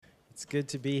It's good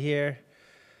to be here.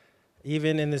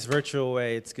 Even in this virtual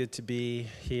way, it's good to be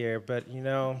here. But, you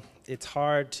know, it's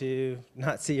hard to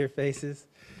not see your faces.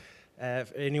 For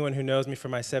anyone who knows me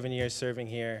from my 7 years serving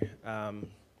here,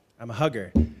 I'm a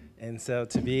hugger. And so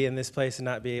to be in this place and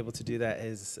not be able to do that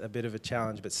is a bit of a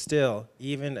challenge. But still,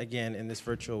 even again, in this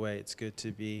virtual way, it's good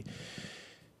to be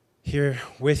here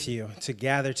with you, to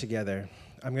gather together.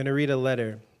 I'm going to read a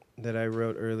letter that I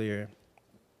wrote earlier.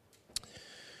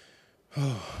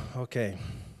 Oh, okay.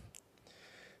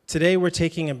 Today we're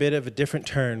taking a bit of a different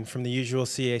turn from the usual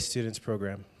CA Students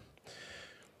program.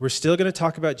 We're still going to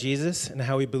talk about Jesus and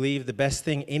how we believe the best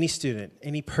thing any student,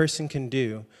 any person can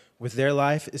do with their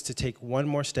life is to take one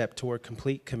more step toward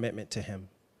complete commitment to Him.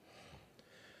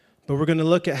 But we're going to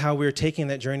look at how we're taking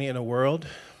that journey in a world,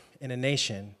 in a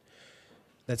nation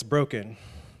that's broken.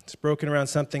 It's broken around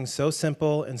something so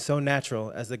simple and so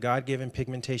natural as the God-given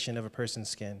pigmentation of a person's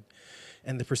skin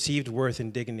and the perceived worth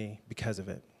and dignity because of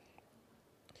it.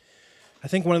 I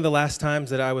think one of the last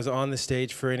times that I was on the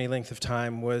stage for any length of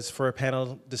time was for a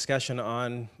panel discussion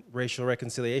on racial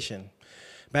reconciliation.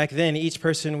 Back then, each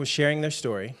person was sharing their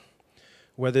story,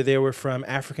 whether they were from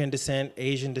African descent,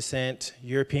 Asian descent,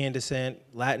 European descent,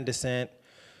 Latin descent.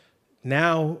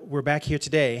 Now, we're back here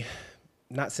today,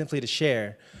 not simply to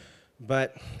share,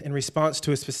 but in response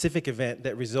to a specific event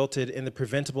that resulted in the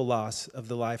preventable loss of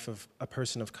the life of a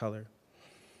person of color.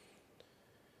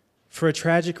 For a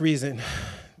tragic reason,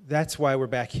 that's why we're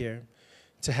back here,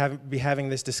 to be having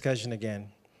this discussion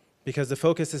again. Because the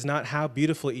focus is not how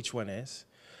beautiful each one is,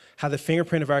 how the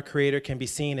fingerprint of our Creator can be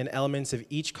seen in elements of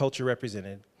each culture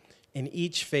represented, in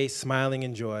each face smiling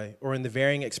in joy, or in the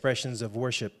varying expressions of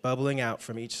worship bubbling out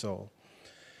from each soul.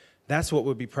 That's what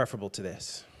would be preferable to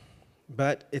this.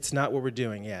 But it's not what we're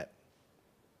doing yet.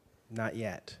 Not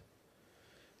yet.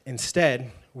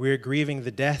 Instead, we're grieving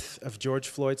the death of George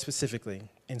Floyd specifically,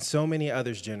 and so many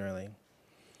others generally.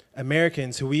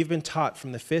 Americans who we've been taught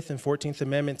from the 5th and 14th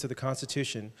Amendments of the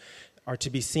Constitution are to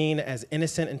be seen as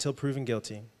innocent until proven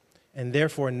guilty, and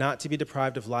therefore not to be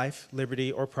deprived of life,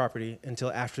 liberty, or property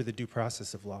until after the due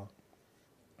process of law.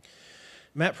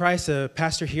 Matt Price, a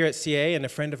pastor here at CA and a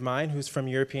friend of mine who's from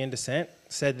European descent,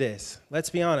 said this: "Let's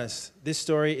be honest, this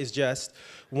story is just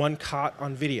one caught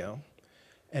on video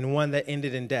and one that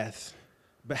ended in death.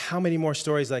 But how many more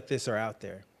stories like this are out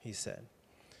there?" he said.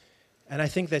 And I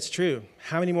think that's true.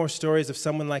 How many more stories of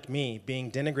someone like me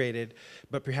being denigrated,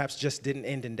 but perhaps just didn't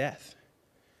end in death?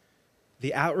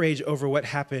 The outrage over what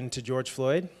happened to George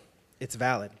Floyd, it's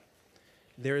valid.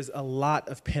 There is a lot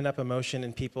of pent-up emotion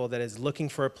in people that is looking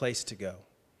for a place to go.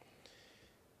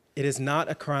 It is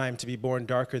not a crime to be born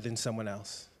darker than someone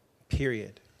else,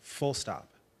 period, full stop.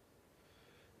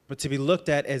 But to be looked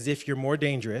at as if you're more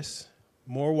dangerous,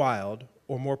 more wild,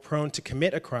 or more prone to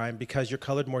commit a crime because you're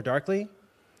colored more darkly,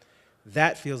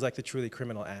 that feels like the truly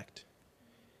criminal act.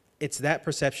 It's that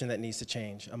perception that needs to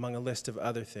change, among a list of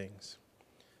other things.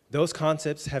 Those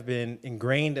concepts have been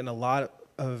ingrained in a lot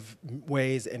of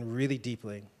ways and really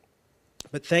deeply.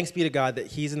 But thanks be to God that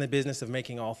He's in the business of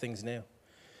making all things new.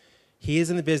 He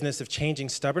is in the business of changing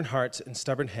stubborn hearts and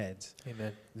stubborn heads,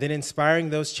 Amen. Then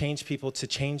inspiring those changed people to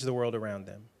change the world around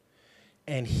them.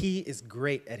 And He is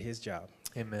great at His job.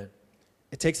 Amen.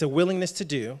 It takes a willingness to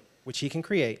do, which He can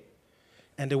create,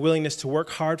 and a willingness to work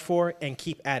hard for and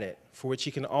keep at it, for which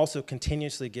He can also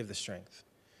continuously give the strength.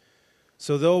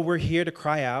 So though we're here to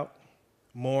cry out,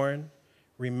 mourn,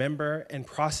 remember, and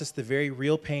process the very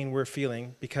real pain we're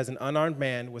feeling because an unarmed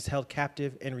man was held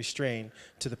captive and restrained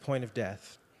to the point of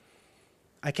death,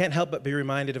 I can't help but be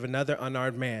reminded of another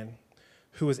unarmed man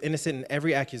who was innocent in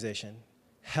every accusation,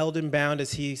 held and bound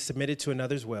as he submitted to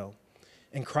another's will,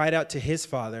 and cried out to his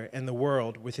Father and the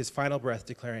world with his final breath,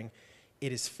 declaring,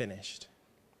 "It is finished."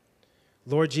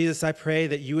 Lord Jesus, I pray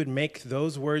that you would make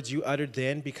those words you uttered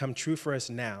then become true for us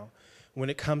now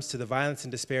when it comes to the violence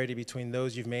and disparity between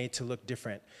those you've made to look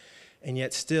different and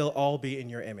yet still all be in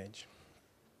your image.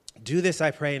 Do this, I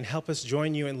pray, and help us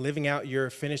join you in living out your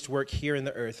finished work here in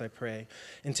the earth, I pray,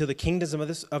 until the kingdoms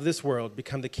of this world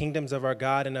become the kingdoms of our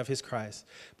God and of His Christ,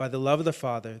 by the love of the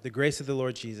Father, the grace of the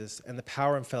Lord Jesus, and the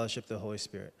power and fellowship of the Holy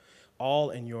Spirit,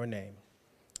 all in your name.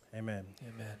 Amen.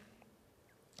 Amen.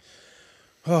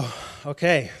 Oh,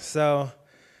 okay, so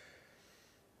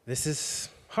this is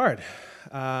hard,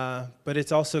 but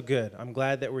it's also good. I'm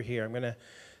glad that we're here. I'm going to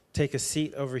take a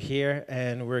seat over here,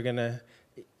 and we're going to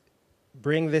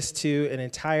bring this to an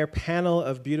entire panel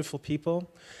of beautiful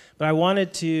people. But I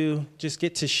wanted to just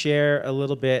get to share a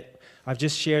little bit. I've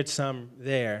just shared some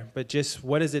there, but just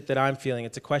what is it that I'm feeling?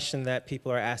 It's a question that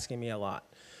people are asking me a lot.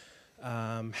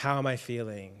 How am I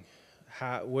feeling?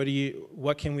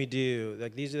 What can we do?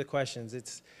 Like, these are the questions.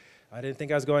 It's I didn't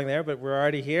think I was going there, but we're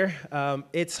already here.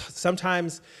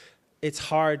 Sometimes it's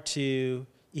hard to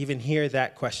even hear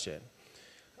that question.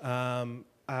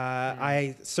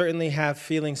 I certainly have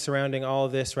feelings surrounding all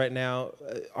of this right now.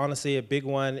 Honestly, a big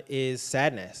one is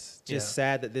sadness. Just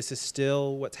sad that this is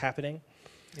still what's happening.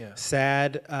 Yeah.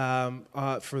 Sad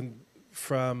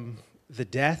from the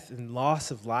death and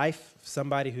loss of life of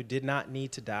somebody who did not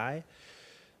need to die.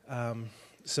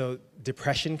 So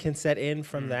depression can set in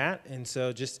from that. And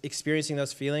so just experiencing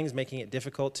those feelings, making it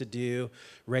difficult to do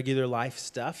regular life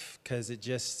stuff because it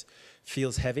just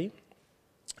feels heavy.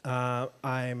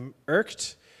 I'm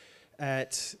irked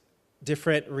at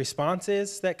different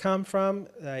responses that come from,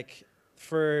 like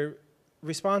for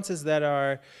responses that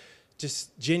are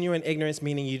just genuine ignorance,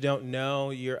 meaning you don't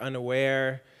know, you're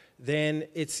unaware, then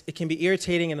it can be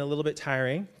irritating and a little bit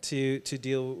tiring to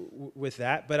deal with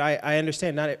that. But I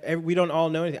understand, we don't all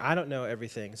know anything. I don't know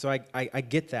everything, so I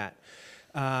get that.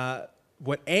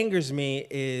 What angers me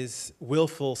is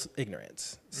willful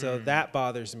ignorance. So that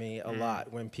bothers me a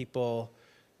lot when people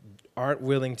aren't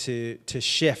willing to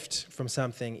shift from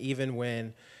something, even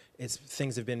when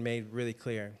things have been made really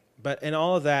clear. But in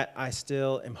all of that, I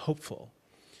still am hopeful.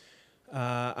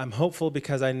 I'm hopeful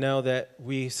because I know that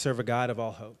we serve a God of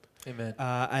all hope. Amen.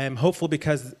 I am hopeful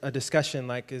because a discussion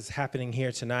like is happening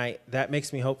here tonight. That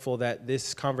makes me hopeful that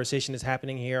this conversation is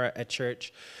happening here at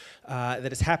church, that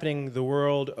it's happening the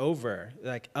world over.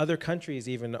 Like other countries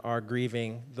even are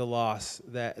grieving the loss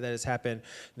that has happened.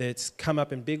 That's come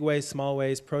up in big ways, small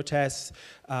ways, protests,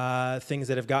 things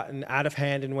that have gotten out of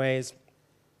hand in ways,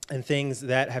 and things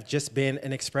that have just been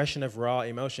an expression of raw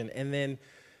emotion. And then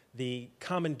the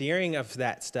commandeering of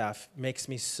that stuff makes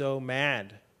me so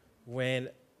mad when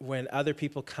other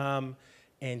people come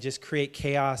and just create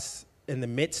chaos in the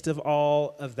midst of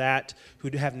all of that, who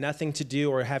have nothing to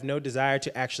do or have no desire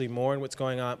to actually mourn what's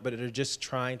going on, but are just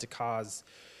trying to cause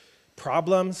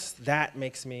problems. That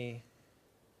makes me,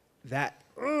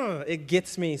 it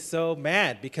gets me so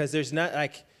mad, because there's not,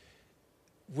 like,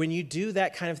 when you do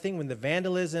that kind of thing, when the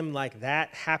vandalism like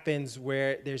that happens,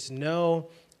 where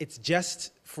it's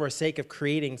just for the sake of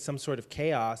creating some sort of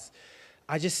chaos,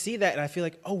 I just see that and I feel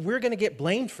like, oh, we're going to get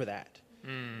blamed for that.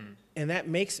 And that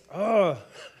makes,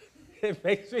 it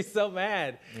makes me so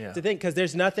mad to think, because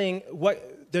there's nothing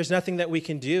that we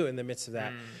can do in the midst of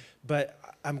that. But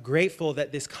I'm grateful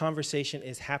that this conversation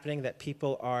is happening, that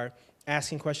people are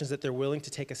asking questions, that they're willing to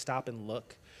take a stop and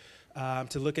look,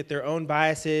 to look at their own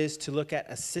biases, to look at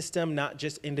a system, not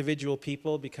just individual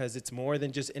people, because it's more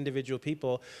than just individual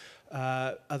people.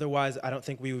 Otherwise, I don't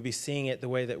think we would be seeing it the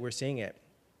way that we're seeing it.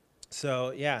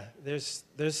 So yeah, there's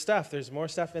more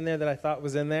stuff in there that I thought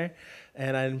was in there,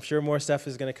 and I'm sure more stuff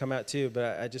is going to come out too,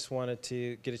 but I just wanted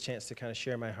to get a chance to kind of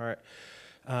share my heart.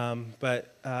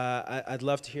 But I'd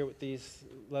love to hear what these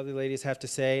lovely ladies have to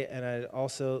say, and I'd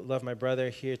also love my brother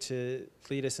here to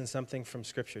lead us in something from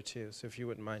Scripture too, so if you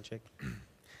wouldn't mind, Jake.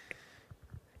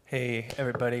 Hey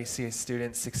everybody, CS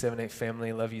students, 678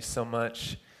 family, love you so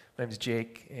much. My name's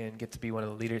Jake, and get to be one of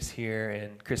the leaders here,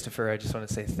 and Christopher, I just want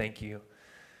to say thank you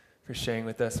for sharing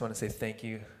with us. I want to say thank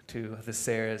you to the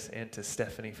Sarahs and to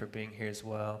Stephanie for being here as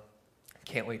well.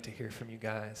 Can't wait to hear from you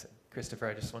guys. And Christopher,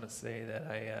 I just want to say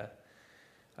that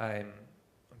I'm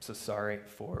so sorry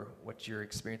for what you're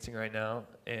experiencing right now,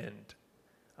 and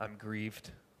I'm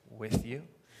grieved with you.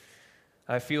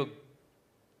 I feel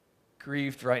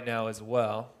grieved right now as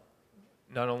well,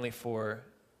 not only for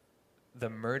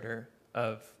the murder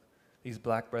of these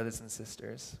black brothers and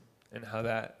sisters and how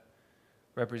that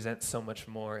represents so much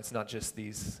more. It's not just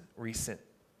these recent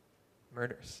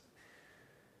murders.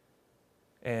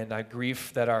 And I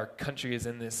grieve that our country is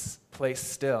in this place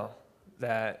still,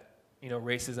 that,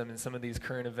 racism and some of these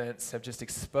current events have just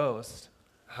exposed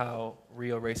how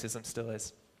real racism still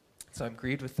is. So I'm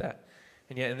grieved with that.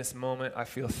 And yet in this moment, I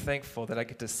feel thankful that I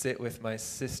get to sit with my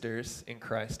sisters in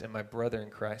Christ and my brother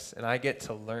in Christ, and I get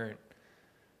to learn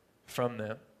from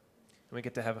them. And we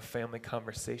get to have a family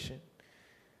conversation.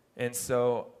 And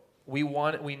so we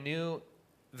knew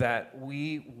that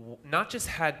we not just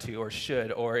had to or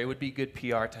should, or it would be good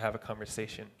PR to have a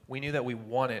conversation. We knew that we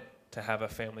wanted to have a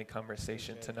family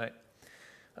conversation tonight,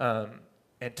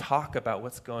 and talk about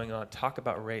what's going on, talk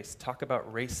about race, talk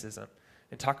about racism,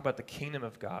 and talk about the kingdom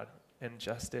of God and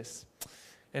justice.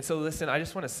 And so listen, I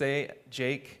just want to say,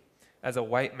 Jake, as a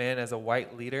white man, as a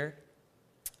white leader,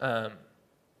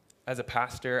 as a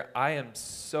pastor, I am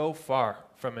so far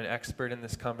from an expert in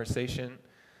this conversation.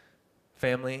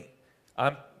 Family,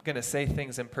 I'm going to say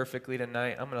things imperfectly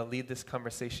tonight. I'm going to lead this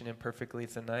conversation imperfectly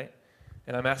tonight.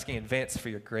 And I'm asking in advance for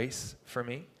your grace for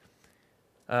me.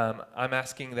 I'm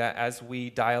asking that as we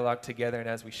dialogue together and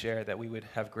as we share, that we would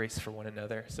have grace for one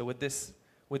another. So would this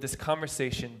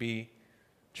conversation be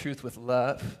truth with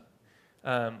love?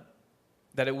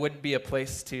 That it wouldn't be a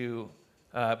place to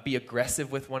be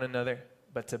aggressive with one another,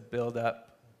 but to build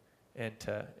up and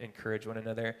to encourage one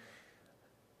another.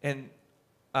 And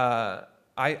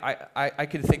I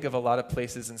could think of a lot of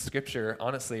places in Scripture,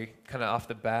 honestly, kind of off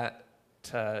the bat,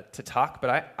 to talk,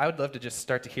 but I would love to just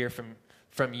start to hear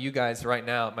from you guys right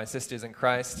now, my sisters in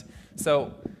Christ.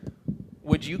 So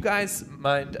would you guys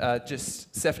mind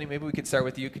just, Stephanie, maybe we could start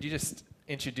with you. Could you just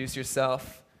introduce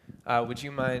yourself? Would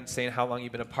you mind saying how long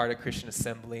you've been a part of Christian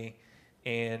Assembly?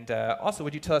 And also,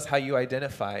 would you tell us how you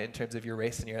identify in terms of your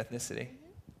race and your ethnicity?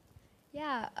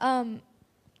 Yeah,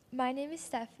 my name is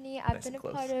Stephanie. I've been a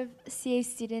part of CA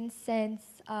Students since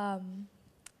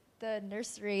the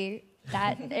nursery,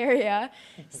 that area.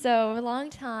 So a long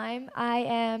time. I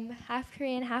am half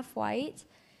Korean, half white.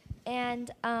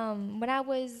 And when I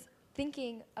was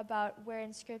thinking about where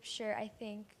in Scripture I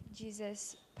think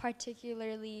Jesus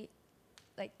particularly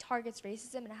targets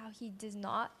racism and how he does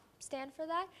not stand for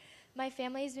that, my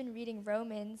family has been reading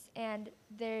Romans, and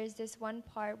there's this one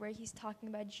part where he's talking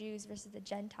about Jews versus the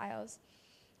Gentiles,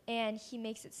 and he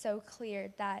makes it so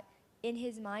clear that in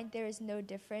his mind there is no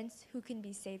difference who can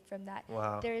be saved from that.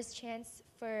 Wow. There is chance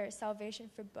for salvation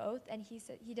for both, and he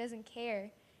said he doesn't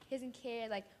care. He doesn't care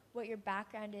what your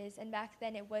background is, and back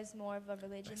then it was more of a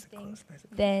religion thing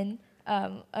than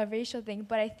a racial thing.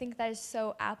 But I think that is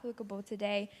so applicable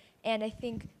today, and I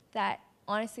think that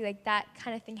honestly, that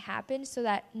kind of thing happened so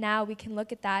that now we can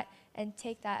look at that and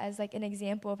take that as an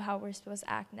example of how we're supposed to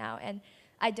act now. And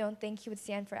I don't think he would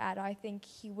stand for at all. I think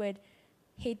he would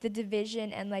hate the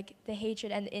division and the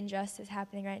hatred and the injustice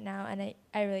happening right now. And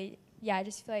I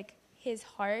just feel his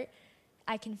heart,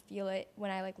 I can feel it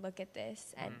when I look at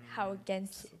this and how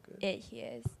against it he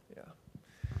is. Yeah.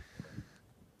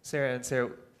 Sarah,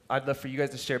 I'd love for you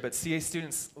guys to share, but CA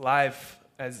Students Live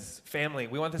as family,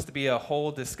 we want this to be a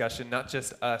whole discussion, not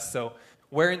just us. So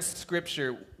where in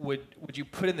Scripture would you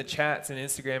put in the chats and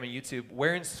Instagram and YouTube,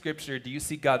 where in Scripture do you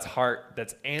see God's heart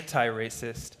that's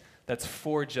anti-racist, that's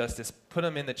for justice? Put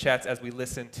them in the chats as we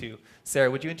listen to Sarah.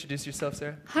 Would you introduce yourself,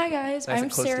 Sarah? Hi, guys. Nice I'm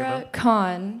Sarah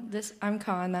Kahn. I'm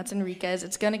Kahn. That's Enriquez.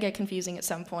 It's going to get confusing at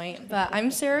some point. But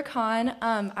I'm Sarah Kahn.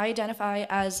 I identify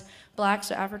as Black,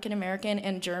 so African American,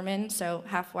 and German, so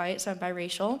half white, so I'm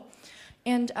biracial.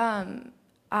 And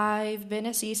I've been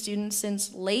a CA student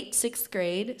since late 6th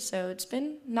grade, so it's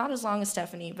been not as long as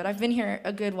Stephanie, but I've been here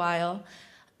a good while.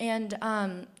 And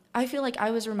I feel like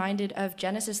I was reminded of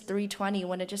Genesis 3:20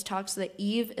 when it just talks that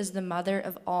Eve is the mother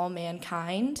of all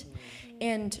mankind.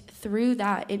 And through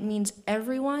that, it means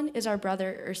everyone is our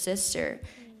brother or sister.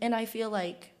 And I feel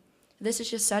like this is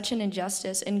just such an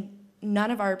injustice, and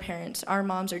none of our parents, our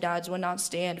moms or dads, would not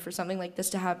stand for something like this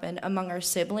to happen among our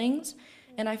siblings.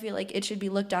 And I feel like it should be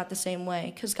looked at the same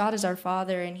way, because God is our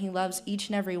Father, and he loves each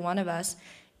and every one of us.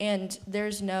 And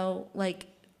there's no,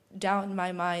 doubt in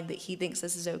my mind that he thinks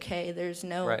this is okay. There's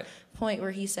no point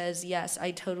where he says, yes,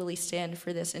 I totally stand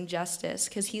for this injustice,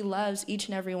 because he loves each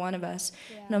and every one of us,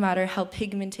 no matter how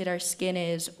pigmented our skin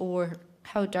is or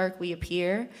how dark we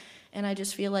appear. And I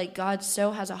just feel like God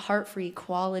so has a heart for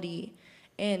equality,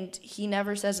 and he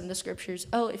never says in the Scriptures,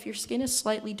 oh, if your skin is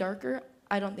slightly darker,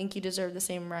 I don't think you deserve the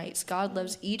same rights. God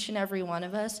loves each and every one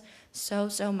of us so,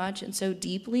 so much and so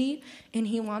deeply, and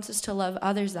he wants us to love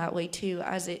others that way too,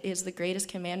 as it is the greatest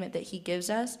commandment that he gives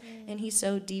us, and he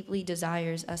so deeply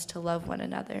desires us to love one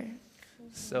another.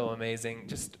 So amazing.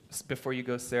 Just before you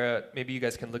go, Sarah, maybe you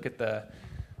guys can look at the,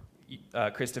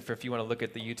 Christopher, if you want to look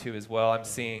at the YouTube as well. I'm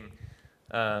seeing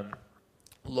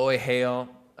Loy Hale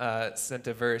sent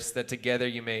a verse that together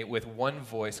you may with one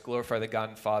voice glorify the God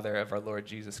and Father of our Lord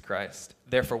Jesus Christ.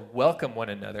 Therefore welcome one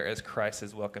another as Christ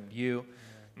has welcomed you.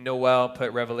 Noel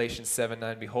put Revelation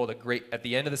 7:9, behold at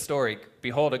the end of the story,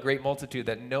 behold a great multitude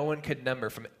that no one could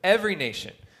number from every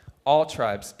nation, all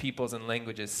tribes, peoples, and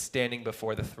languages standing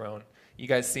before the throne. You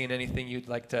guys seen anything you'd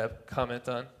like to comment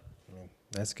on?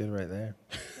 That's good right there.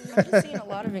 I'm just seeing a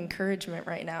lot of encouragement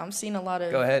right now. I'm seeing a lot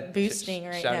of boosting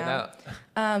right now. Shout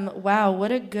it out. Wow,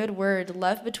 what a good word.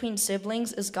 Love between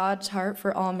siblings is God's heart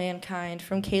for all mankind.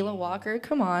 From Kayla Walker.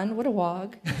 Come on, what a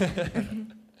wog.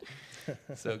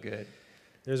 So good.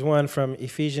 There's one from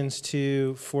Ephesians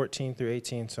 2:14 through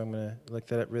 18, so I'm going to look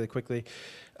that up really quickly.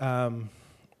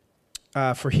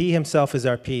 For he himself is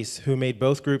our peace, who made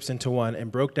both groups into one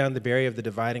and broke down the barrier of the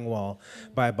dividing wall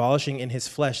by abolishing in his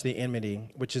flesh the enmity,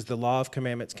 which is the law of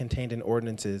commandments contained in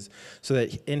ordinances, so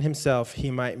that in himself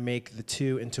he might make the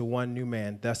two into one new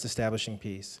man, thus establishing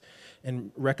peace,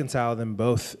 and reconcile them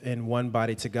both in one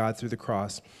body to God through the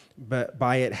cross, but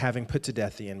by it having put to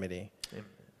death the enmity. Amen.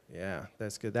 Yeah,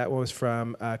 that's good. That was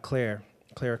from Claire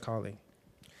Colley.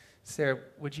 Sarah,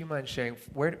 would you mind sharing,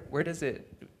 where do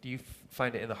you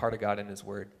find it in the heart of God and his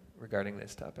word regarding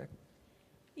this topic?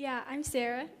 Yeah, I'm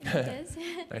Sarah. Nice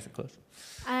and close.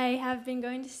 I have been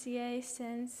going to CA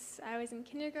since I was in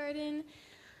kindergarten.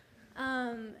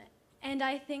 And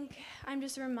I think I'm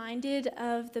just reminded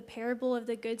of the parable of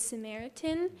the Good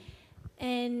Samaritan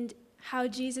and how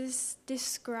Jesus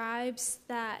describes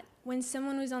that when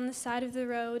someone was on the side of the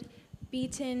road,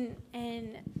 beaten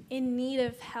and in need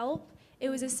of help, it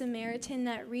was a Samaritan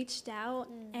that reached out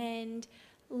and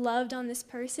loved on this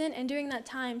person. And during that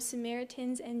time,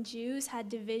 Samaritans and Jews had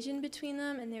division between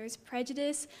them, and there was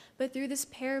prejudice. But through this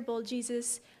parable,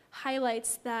 Jesus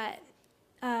highlights that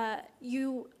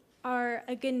you are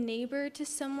a good neighbor to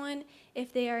someone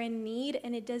if they are in need,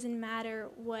 and it doesn't matter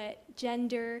what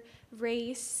gender,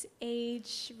 race,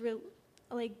 age,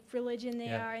 religion they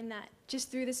are. And that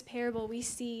just through this parable, we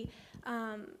see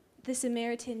the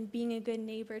Samaritan being a good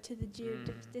neighbor to the Jew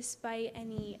despite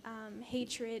any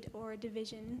hatred or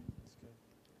division.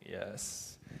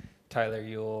 Yes. Tyler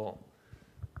Ewell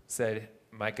said,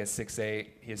 Micah 6:8,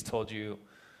 he has told you,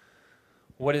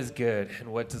 what is good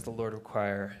and what does the Lord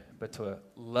require but to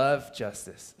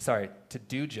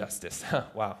do justice.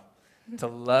 Wow. To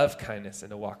love kindness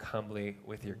and to walk humbly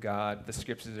with your God. The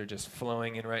scriptures are just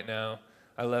flowing in right now.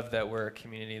 I love that we're a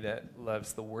community that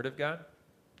loves the Word of God.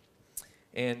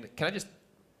 And can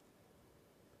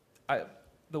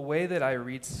the way that I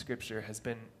read Scripture has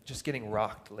been just getting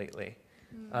rocked lately.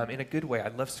 In a good way. I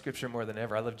love Scripture more than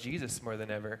ever. I love Jesus more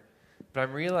than ever. But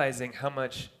I'm realizing how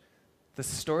much the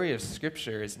story of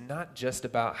Scripture is not just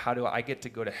about how do I get to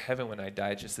go to heaven when I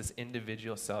die, just this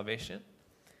individual salvation,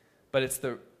 but it's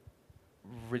the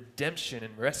redemption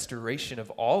and restoration of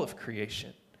all of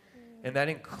creation. And that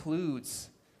includes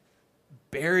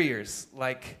barriers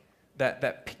like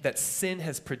that sin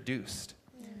has produced,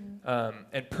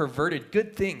 and perverted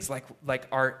good things like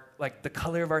the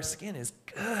color of our skin is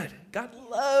good. God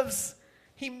loves.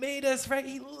 He made us, right?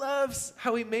 He loves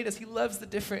how he made us. He loves the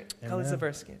different colors of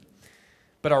our skin.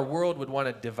 But our world would want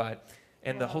to divide.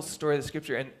 And the whole story of the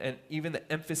Scripture and even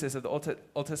the emphasis of the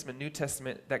Old Testament, New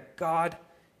Testament, that God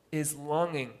is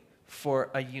longing for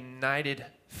a united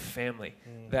family.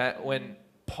 That when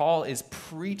Paul is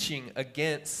preaching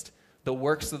against the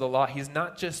works of the law, he's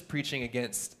not just preaching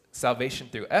against salvation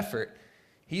through effort.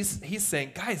 He's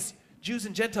saying, guys, Jews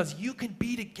and Gentiles, you can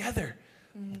be together.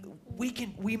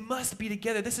 We must be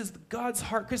together. This is God's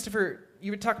heart. Christopher,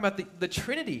 you were talking about the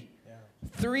Trinity. Yeah.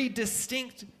 3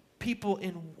 distinct people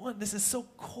in one. This is so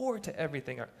core to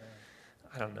everything.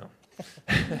 I don't know.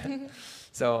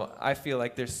 So I feel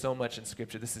like there's so much in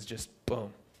Scripture. This is just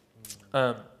boom.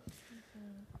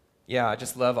 Yeah, I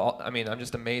just love I'm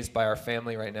just amazed by our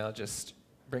family right now, just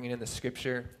bringing in the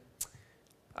Scripture.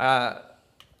 I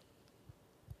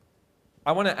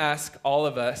want to ask all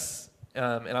of us,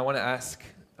 and I want to ask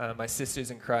my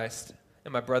sisters in Christ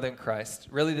and my brother in Christ,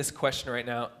 really this question right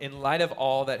now, in light of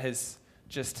all that has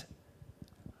just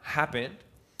happened,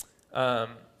 and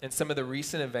some of the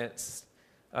recent events,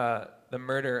 the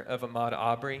murder of Ahmaud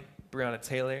Arbery, Breonna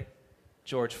Taylor,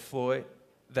 George Floyd,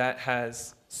 that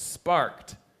has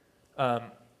sparked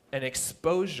an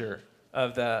exposure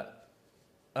of the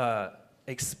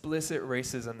explicit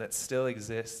racism that still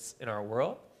exists in our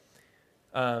world.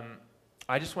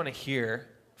 I just want to hear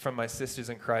from my sisters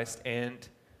in Christ and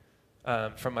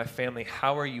from my family,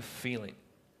 how are you feeling?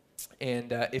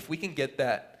 And if we can get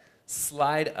that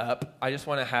slide up, I just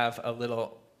want to have a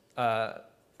little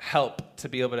help to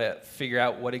be able to figure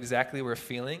out what exactly we're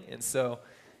feeling. And so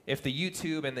if the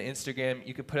YouTube and the Instagram,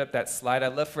 you could put up that slide.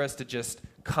 I'd love for us to just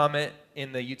comment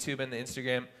in the YouTube and the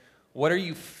Instagram, what are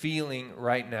you feeling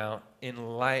right now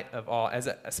in light of all,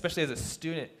 especially as a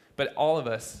student, but all of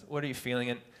us, what are you feeling?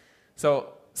 And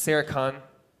so, Sarah Kahn,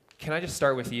 can I just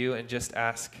start with you and just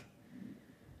ask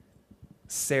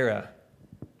Sarah,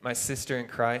 my sister in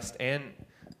Christ, and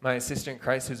my sister in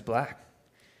Christ who's black,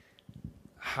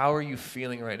 how are you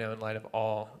feeling right now in light of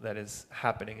all that is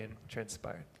happening and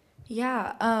transpired?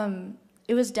 Yeah,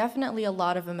 it was definitely a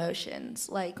lot of emotions.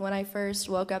 Like when I first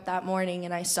woke up that morning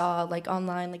and I saw like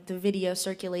online, like the video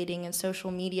circulating in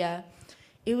social media,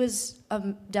 it was a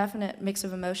definite mix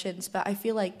of emotions, but I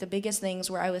feel like the biggest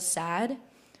things where I was sad,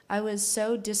 I was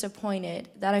so disappointed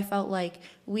that I felt like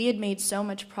we had made so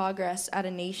much progress at a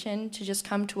nation to just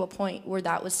come to a point where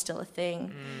that was still a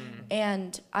thing.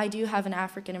 And I do have an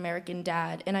African American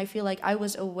dad, and I feel like I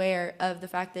was aware of the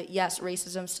fact that, yes,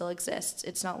 racism still exists.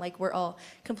 It's not like we're all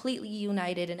completely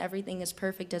united and everything is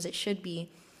perfect as it should be.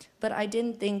 But I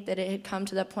didn't think that it had come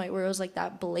to that point where it was like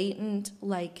that blatant,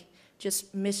 like,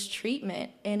 just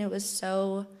mistreatment. And it was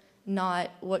so not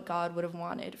what God would have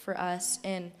wanted for us.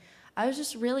 And I was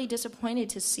just really disappointed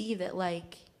to see that,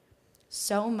 like,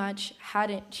 so much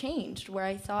hadn't changed, where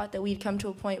I thought that we'd come to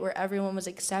a point where everyone was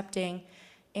accepting.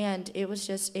 And it was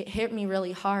just, it hit me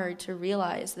really hard to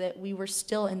realize that we were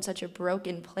still in such a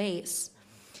broken place.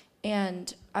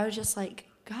 And I was just like,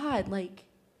 God, like,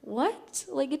 what?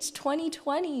 Like, it's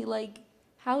 2020. Like,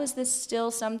 how is this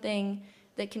still something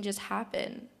that can just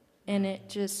happen? And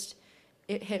it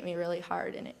hit me really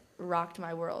hard, and it rocked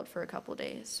my world for a couple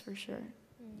days, for sure.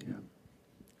 Yeah,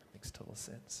 makes total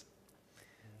sense.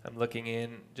 I'm looking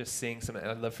in, just seeing some.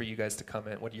 I'd love for you guys to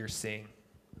comment what you're seeing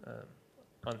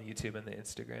on the YouTube and the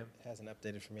Instagram. It hasn't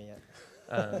updated for me yet.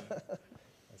 I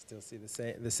still see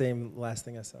the same last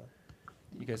thing I saw.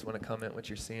 You guys want to comment what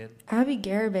you're seeing? Abby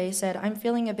Garibay said, I'm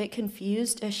feeling a bit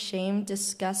confused, ashamed,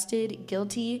 disgusted,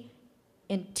 guilty,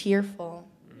 and tearful.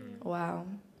 Wow.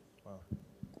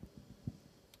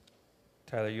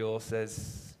 Tyler Yule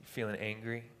says, feeling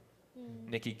angry.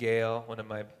 Nikki Gale, one of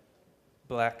my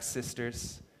black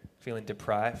sisters, feeling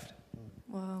deprived.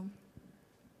 Wow.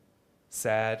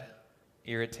 Sad,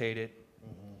 irritated.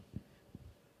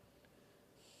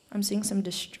 I'm seeing some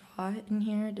distraught in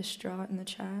here, distraught in the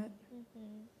chat.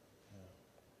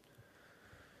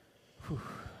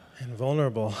 And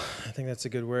vulnerable. I think that's a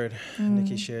good word.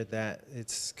 Nikki shared that.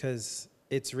 It's because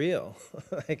it's real.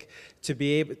 Like, to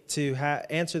be able to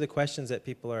answer the questions that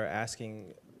people are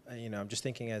asking, I'm just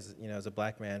thinking as a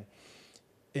black man,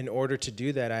 in order to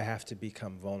do that, I have to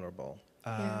become vulnerable.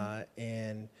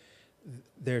 And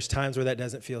there's times where that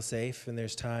doesn't feel safe, and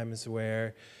there's times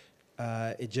where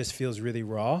it just feels really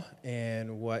raw,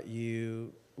 and what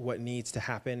needs to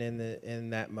happen in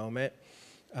that moment.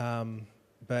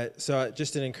 But so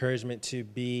just an encouragement to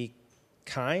be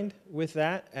kind with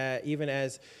that, even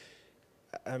as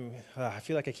I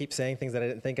feel like I keep saying things that I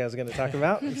didn't think I was going to talk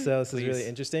about. So this is really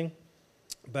interesting.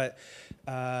 But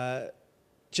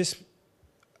just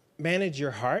manage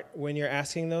your heart when you're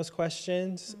asking those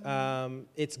questions.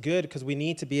 It's good because we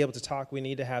need to be able to talk. We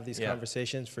need to have these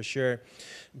conversations for sure.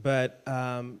 But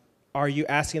are you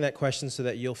asking that question so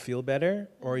that you'll feel better?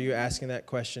 Or are you asking that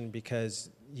question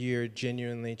because you're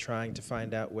genuinely trying to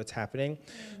find out what's happening?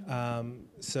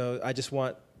 So I just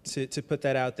want to put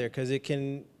that out there, because it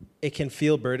can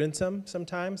feel burdensome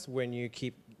sometimes when you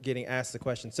keep getting asked the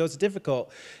question. So it's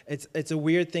difficult. It's a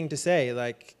weird thing to say.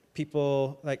 Like,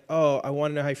 people like, oh, I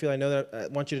want to know how you feel. I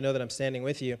want you to know that I'm standing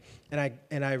with you,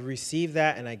 and I receive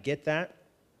that and I get that.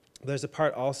 There's a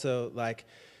part also like,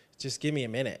 just give me a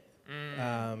minute,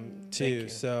 too.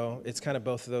 So it's kind of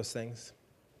both of those things.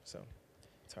 So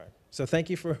it's hard. So thank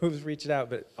you for who's reached out,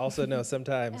 but also know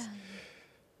sometimes,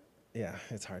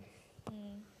 it's hard.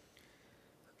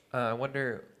 I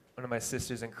wonder, one of my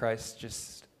sisters in Christ,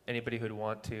 just anybody who'd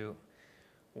want to,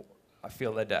 I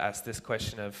feel led to ask this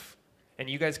question of, and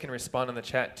you guys can respond in the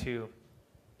chat too,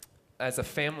 as a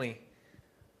family,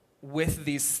 with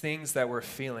these things that we're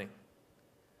feeling,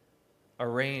 a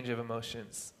range of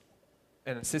emotions.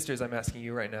 And sisters, I'm asking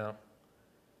you right now,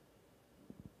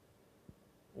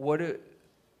 what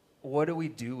do we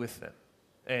do with them?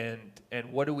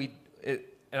 And what do we, and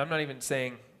I'm not even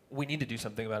saying we need to do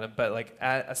something about it, but like,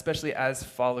 especially as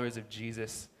followers of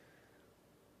Jesus,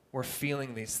 we're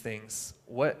feeling these things.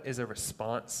 What is a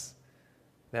response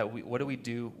what do we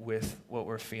do with what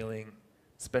we're feeling,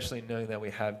 especially knowing that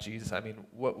we have Jesus? I mean,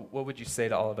 what would you say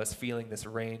to all of us feeling this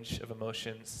range of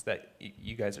emotions that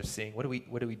you guys are seeing? What do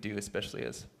we do, especially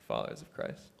as followers of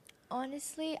Christ?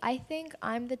 Honestly, I think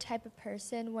I'm the type of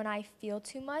person, when I feel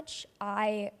too much,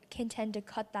 I can tend to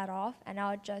cut that off, and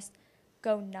I'll just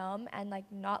go numb and like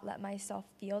not let myself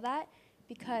feel that,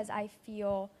 because I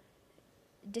feel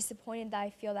disappointed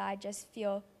that I just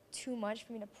feel too much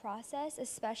for me to process,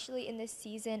 especially in this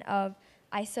season of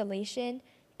isolation,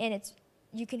 and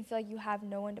you can feel like you have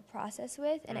no one to process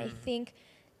with. And I think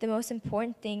the most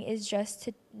important thing is just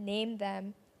to name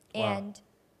them and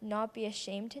not be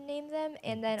ashamed to name them,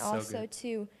 and then also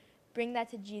to bring that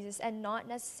to Jesus, and not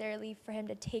necessarily for him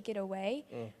to take it away,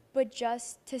 but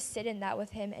just to sit in that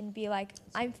with him and be like,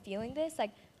 I'm feeling this,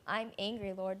 like, I'm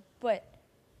angry, Lord, but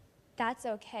that's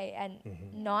okay, and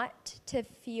not to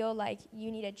feel like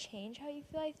you need to change how you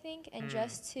feel, I think, and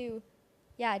just to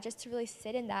really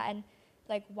sit in that. And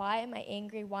like, why am I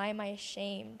angry? Why am I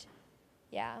ashamed?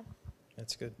 Yeah.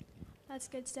 That's good. That's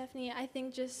good, Stephanie. I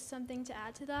think just something to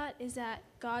add to that is that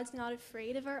God's not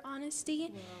afraid of our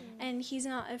honesty, and he's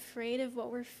not afraid of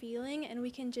what we're feeling, and we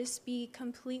can just be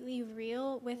completely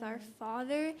real with our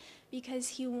Father, because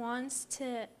he wants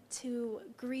to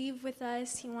grieve with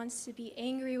us. He wants to be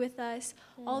angry with us.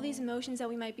 All these emotions that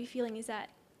we might be feeling, is that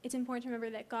it's important to remember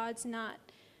that God's not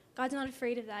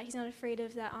afraid of that. He's not afraid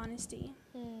of that honesty.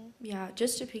 Yeah,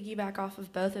 just to piggyback off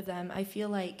of both of them, I feel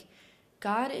like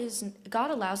God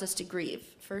allows us to grieve,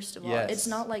 first of all. Yes. It's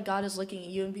not like God is looking at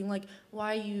you and being like,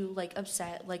 why are you like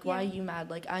upset? Like, why are you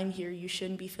mad? Like, I'm here. You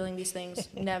shouldn't be feeling these things.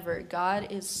 Never.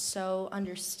 God is so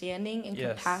understanding and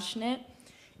compassionate.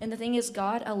 And the thing is,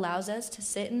 God allows us to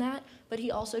sit in that, but he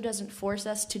also doesn't force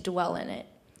us to dwell in it.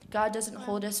 God doesn't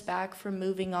hold us back from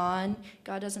moving on.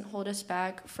 God doesn't hold us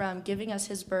back from giving us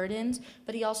his burdens,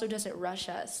 but he also doesn't rush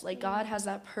us. Like, God has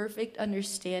that perfect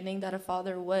understanding that a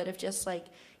father would, of just like,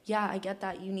 yeah, I get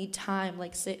that. You need time.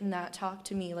 Like, sit in that. Talk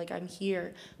to me. Like, I'm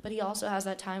here. But he also has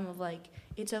that time of, like,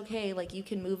 it's okay. Like, you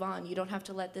can move on. You don't have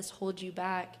to let this hold you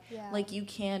back. Yeah. Like, you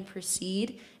can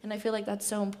proceed. And I feel like that's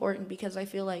so important, because I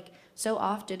feel like so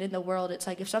often in the world, it's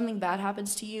like if something bad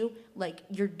happens to you, like,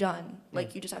 you're done.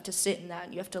 Like, you just have to sit in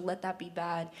that. You have to let that be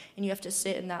bad. And you have to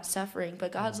sit in that suffering.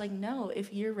 But God's like, no,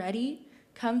 if you're ready,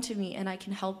 come to me, and I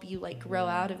can help you, like, grow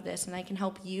out of this, and I can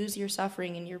help use your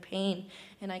suffering and your pain,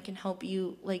 and I can help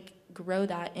you, like, grow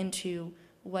that into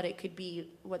what it could be,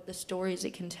 what the stories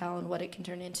it can tell, and what it can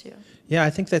turn into. Yeah, I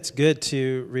think that's good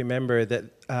to remember,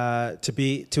 that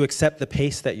to accept the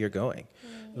pace that you're going.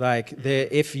 Like,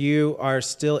 if you are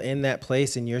still in that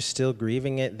place and you're still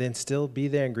grieving it, then still be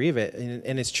there and grieve it.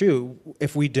 And it's true.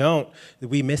 If we don't,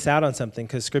 we miss out on something,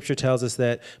 because Scripture tells us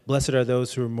that blessed are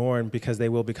those who mourn, because they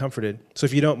will be comforted. So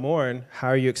if you don't mourn, how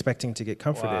are you expecting to get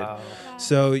comforted? Wow.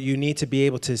 So you need to be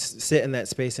able to sit in that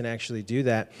space and actually do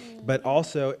that. But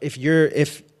also, if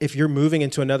you're moving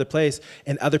into another place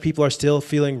and other people are still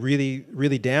feeling really,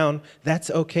 really down, that's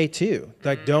okay too.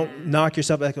 Like, don't knock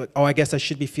yourself like, oh, I guess I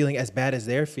should be feeling as bad as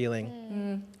they're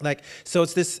feeling. Like, so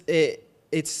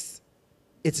it's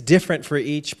different for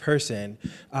each person,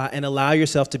 and allow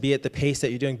yourself to be at the pace that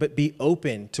you're doing, but be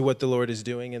open to what the Lord is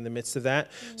doing in the midst of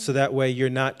that. So that way you're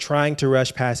not trying to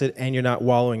rush past it and you're not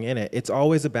wallowing in it. It's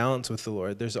always a balance with the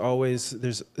Lord. There's always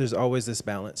this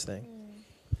balance thing.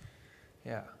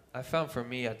 Yeah, I found for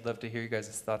me, I'd love to hear you guys'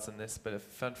 thoughts on this, but I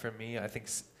found for me, I think,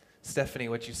 Stephanie,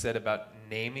 what you said about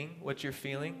naming what you're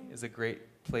feeling is a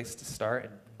great place to start,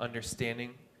 and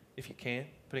understanding, if you can,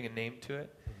 putting a name to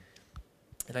it.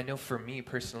 And I know for me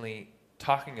personally,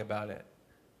 talking about it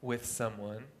with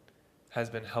someone has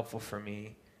been helpful for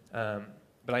me. But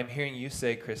I'm hearing you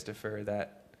say, Christopher,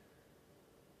 that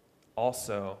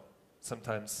also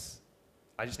sometimes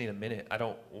I just need a minute. I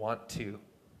don't want to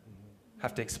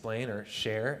have to explain or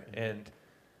share, and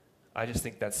I just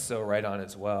think that's so right on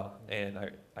as well, and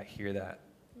I hear that.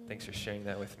 Thanks for sharing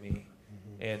that with me.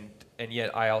 And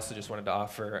yet I also just wanted to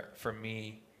offer, for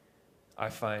me, I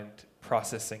find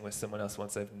processing with someone else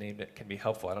once I've named it can be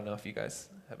helpful. I don't know if you guys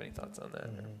have any thoughts on that.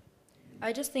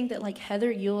 I just think that, like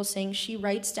Heather Yule was saying, she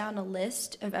writes down a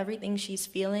list of everything she's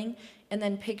feeling and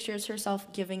then pictures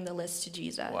herself giving the list to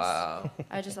Jesus. Wow.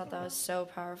 I just thought that was so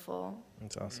powerful.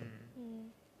 That's awesome.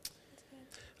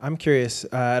 I'm curious,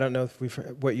 I don't know if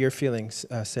what you're feeling,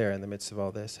 Sarah, in the midst of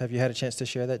all this. Have you had a chance to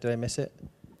share that? Did I miss it?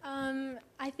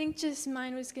 I think just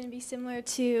mine was going to be similar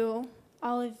to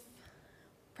all of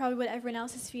probably what everyone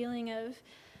else is feeling, of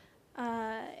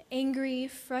angry,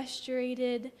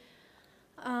 frustrated,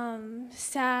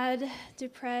 sad,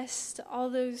 depressed, all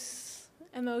those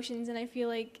emotions. And I feel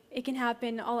like it can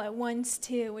happen all at once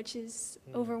too, which is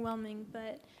overwhelming.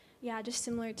 But yeah, just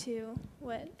similar to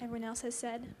what everyone else has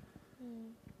said.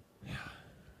 Yeah.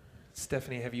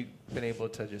 Stephanie, have you been able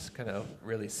to just kind of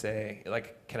really say,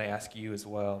 like, can I ask you as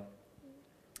well,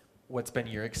 what's been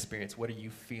your experience? What are you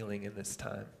feeling in this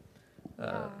time?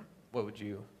 What would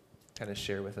you kind of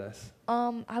share with us?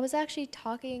 I was actually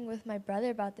talking with my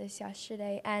brother about this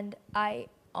yesterday, and I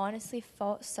honestly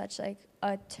felt such like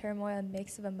a turmoil, a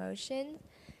mix of emotions.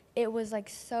 It was like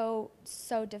so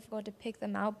difficult to pick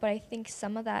them out, but I think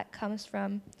some of that comes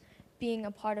from being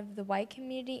a part of the white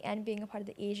community and being a part of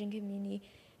the Asian community,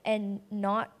 and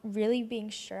not really being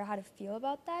sure how to feel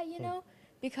about that, you know?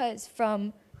 Because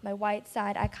from my white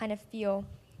side, I kind of feel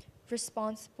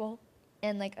responsible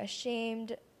and like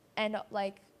ashamed, and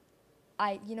like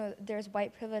there's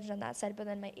white privilege on that side, but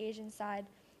then my Asian side,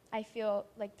 I feel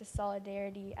like the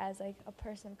solidarity as like a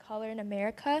person of color in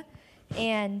America,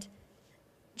 and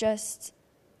just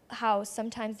how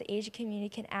sometimes the Asian community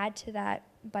can add to that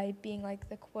by being like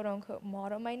the quote unquote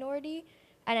model minority.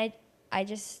 And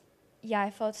I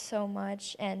felt so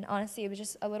much, and honestly, it was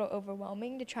just a little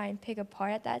overwhelming to try and pick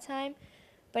apart at that time.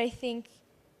 But I think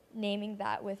naming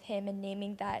that with him and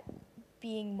naming that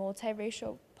being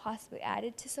multiracial possibly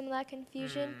added to some of that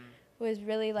confusion was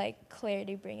really like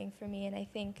clarity bringing for me, and I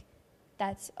think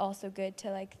that's also good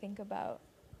to like think about,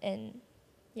 and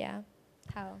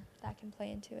how that can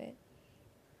play into it.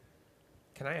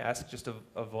 Can I ask just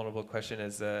a vulnerable question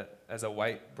as a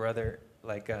white brother,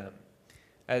 like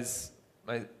as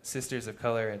my sisters of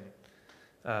color and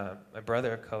my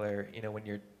brother of color, you know, when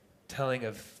you're telling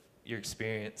of your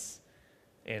experience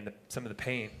and some of the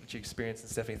pain that you experienced,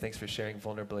 and Stephanie, thanks for sharing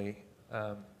vulnerably,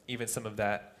 even some of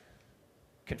that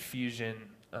confusion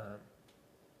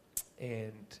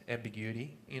and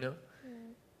ambiguity, you know,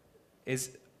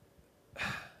 is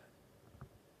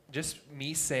just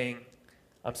me saying,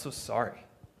 I'm so sorry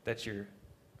that you're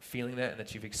feeling that and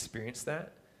that you've experienced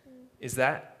that. Is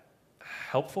that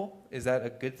helpful? Is that a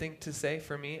good thing to say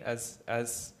for me as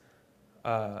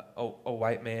a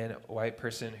white man, a white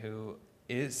person who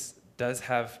does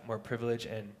have more privilege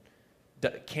and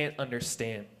can't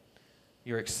understand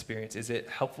your experience? Is it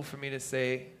helpful for me to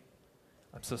say,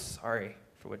 I'm so sorry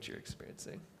for what you're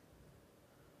experiencing?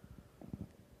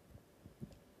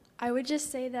 I would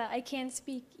just say that I can't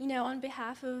speak, on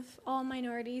behalf of all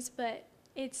minorities, but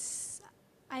it's,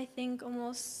 I think,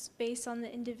 almost based on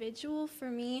the individual. For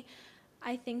me,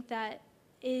 I think that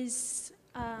is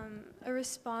a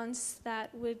response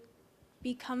that would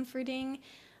be comforting,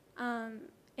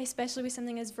 especially with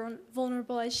something as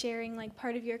vulnerable as sharing like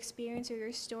part of your experience or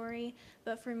your story.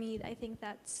 But for me, I think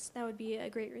that would be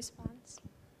a great response.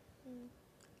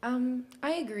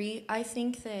 I agree. I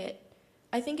think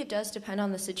it does depend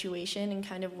on the situation and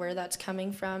kind of where that's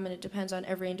coming from, and it depends on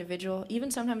every individual, even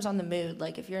sometimes on the mood,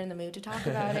 like if you're in the mood to talk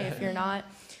about it, if you're not.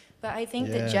 But I think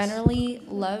that generally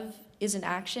love is an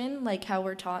action, like how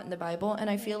we're taught in the Bible, and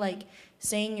I feel like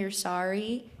saying you're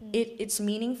sorry, it's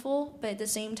meaningful, but at the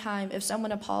same time, if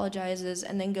someone apologizes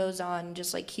and then goes on and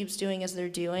just like keeps doing as they're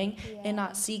doing and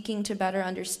not seeking to better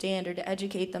understand or to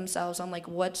educate themselves on like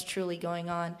what's truly going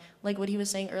on, like what he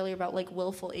was saying earlier about like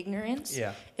willful ignorance,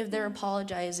 if they're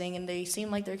apologizing and they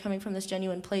seem like they're coming from this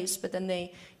genuine place, but then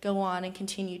they go on and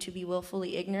continue to be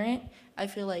willfully ignorant, I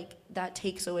feel like that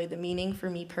takes away the meaning for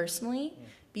me personally,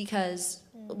 because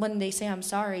when they say I'm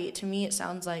sorry, to me it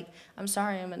sounds like I'm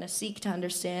sorry, I'm going to seek to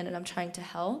understand and I'm trying to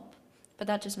help, but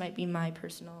that just might be my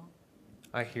personal.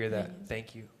 I hear that.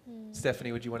 Thank you.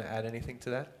 Stephanie, would you want to add anything to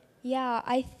that? Yeah,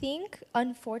 I think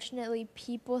unfortunately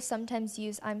people sometimes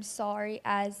use I'm sorry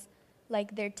as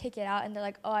like their ticket out, and they're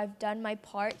like, oh, I've done my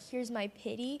part, here's my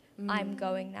pity, I'm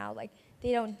going now. Like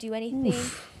they don't do anything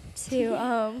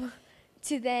to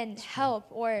then help,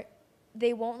 or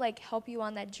they won't like help you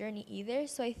on that journey either.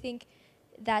 So I think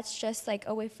that's just like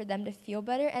a way for them to feel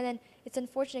better. And then it's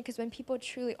unfortunate because when people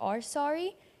truly are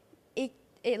sorry,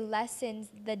 it lessens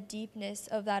the deepness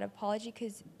of that apology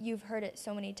because you've heard it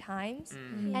so many times.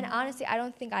 And honestly, I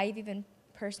don't think I've even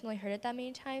personally heard it that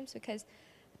many times because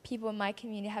people in my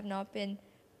community have not been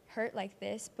hurt like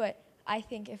this. But I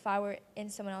think if I were in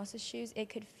someone else's shoes, it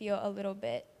could feel a little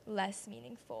bit less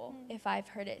meaningful if I've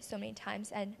heard it so many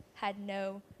times and had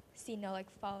seen no like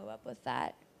follow up with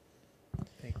that.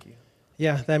 Thank you.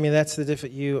 Yeah, I mean, that's the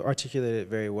difference. You articulated it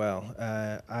very well.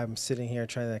 I'm sitting here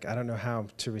trying to, I don't know how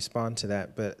to respond to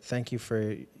that, but thank you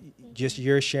for just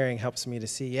your sharing helps me to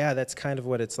see, that's kind of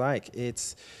what it's like.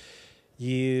 It's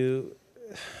you,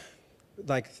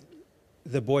 like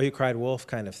the boy who cried wolf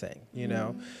kind of thing, you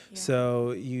know? Yeah.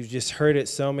 So you just heard it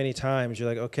so many times. You're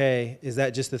like, okay, is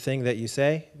that just the thing that you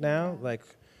say now? Like,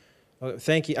 oh,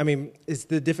 thank you. I mean, it's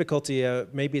the difficulty.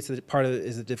 Maybe it's the part of it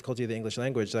is the difficulty of the English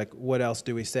language. Like, what else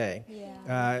do we say?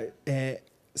 And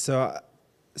so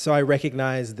I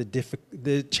recognize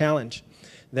the challenge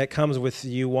that comes with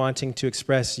you wanting to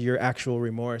express your actual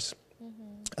remorse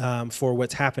for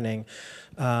what's happening,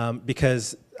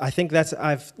 because I think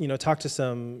I've talked to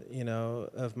some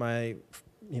of my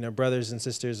brothers and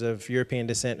sisters of European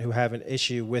descent who have an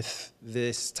issue with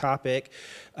this topic,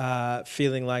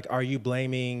 feeling like, are you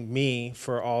blaming me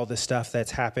for all the stuff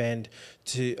that's happened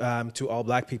to all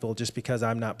black people just because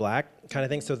I'm not black, kind of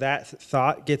thing. So that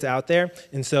thought gets out there.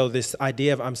 And so this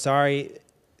idea of I'm sorry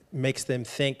makes them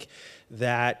think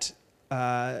that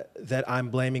I'm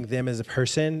blaming them as a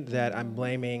person, that I'm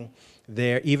blaming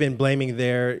their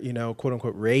quote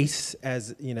unquote race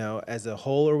as a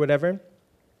whole or whatever.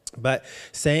 But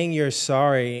saying you're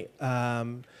sorry,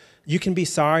 you can be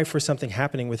sorry for something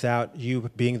happening without you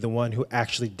being the one who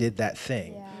actually did that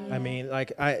thing. I mean,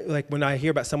 like when I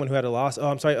hear about someone who had a loss, oh,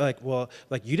 I'm sorry, like, well,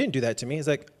 like you didn't do that to me. It's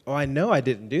like, oh, I know I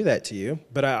didn't do that to you,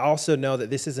 but I also know that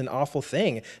this is an awful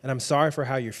thing, and I'm sorry for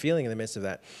how you're feeling in the midst of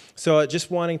that. So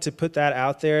just wanting to put that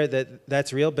out there,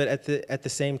 that's real, but at the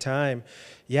same time,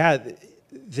 yeah,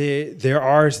 there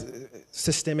are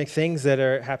systemic things that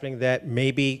are happening that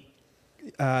maybe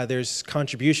there's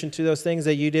contribution to those things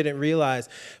that you didn't realize,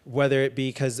 whether it be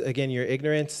because, again, your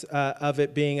ignorance of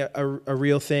it being a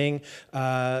real thing,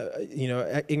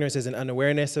 ignorance as an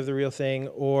unawareness of the real thing,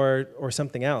 or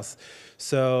something else.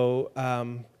 So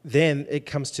then it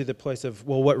comes to the place of,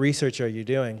 well, what research are you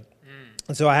doing?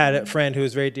 And so I had a friend who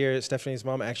was very dear, Stephanie's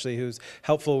mom, actually, who's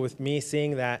helpful with me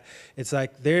seeing that. It's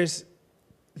like there's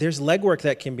legwork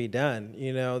that can be done.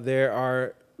 There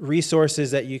are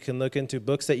resources that you can look into,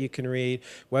 books that you can read,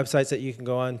 websites that you can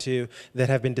go on to that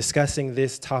have been discussing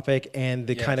this topic and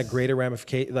the kind of greater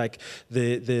ramification, like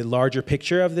the larger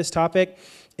picture of this topic.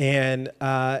 And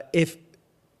if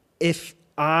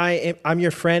I'm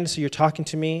your friend, so you're talking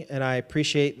to me, and I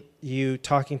appreciate you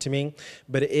talking to me,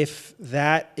 but if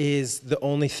that is the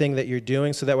only thing that you're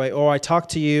doing, so that way, I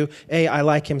talked to you, hey, I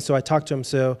like him, so I talked to him,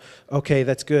 so okay,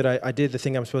 that's good, I did the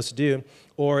thing I'm supposed to do.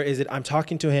 Or is it I'm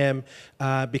talking to him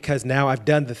because now I've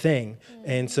done the thing,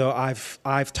 and so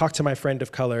I've talked to my friend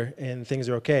of color and things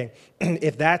are okay.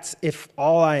 If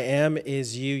all I am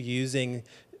is you using,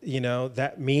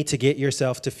 that me to get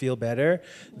yourself to feel better,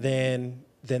 then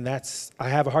I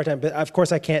have a hard time. But of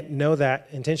course I can't know that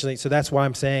intentionally. So that's why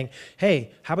I'm saying,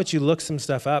 hey, how about you look some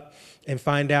stuff up and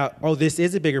find out, oh, this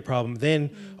is a bigger problem.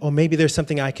 Then, maybe there's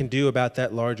something I can do about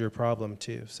that larger problem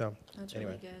too. So that's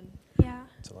anyway. Really good. Yeah,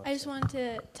 I just wanted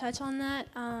to touch on that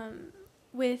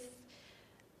with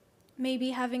maybe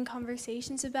having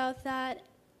conversations about that.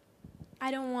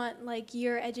 I don't want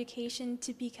your education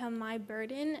to become my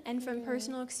burden, and from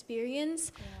personal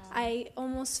experience, I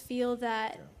almost feel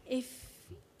that if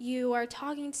you are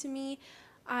talking to me,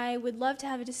 I would love to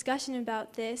have a discussion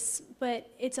about this, but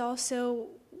it's also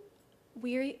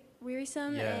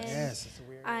wearisome, and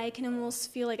I can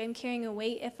almost feel like I'm carrying a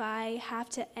weight if I have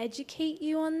to educate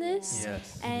you on this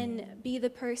and be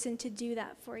the person to do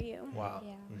that for you. Wow.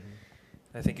 Yeah.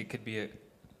 Mm-hmm. I think it could be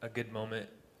a good moment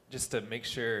just to make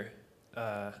sure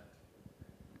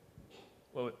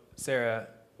what Sarah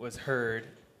was heard.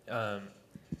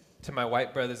 To my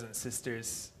white brothers and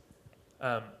sisters,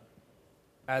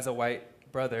 as a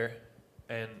white brother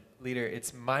and leader,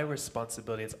 it's my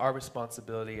responsibility, it's our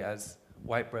responsibility as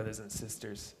white brothers and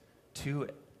sisters to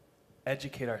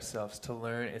educate ourselves, to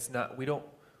learn.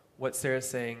 What Sarah's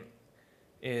saying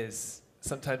is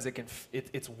sometimes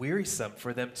it's wearisome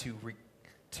for them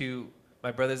to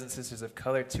my brothers and sisters of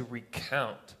color to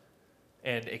recount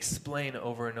and explain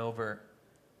over and over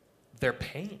their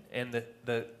pain and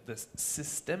the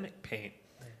systemic pain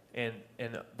and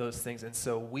those things. And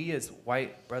so we as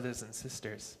white brothers and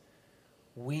sisters,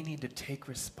 we need to take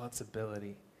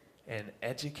responsibility and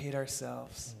educate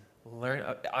ourselves, learn.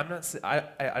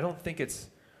 I don't think it's,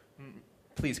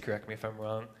 please correct me if I'm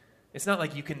wrong, it's not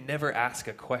like you can never ask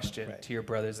a question to your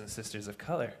brothers and sisters of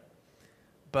color,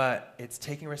 but it's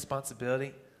taking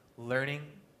responsibility, learning,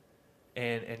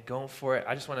 and going for it.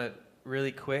 I just want to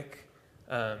really quick,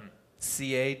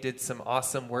 CA did some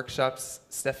awesome workshops.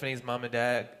 Stephanie's mom and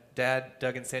dad,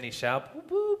 Doug and Sandy Schaub,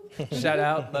 shout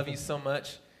out, love you so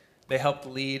much. They helped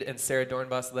lead, and Sarah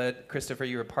Dornbos led. Christopher,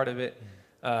 you were part of it.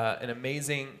 An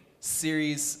amazing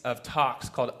series of talks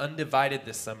called Undivided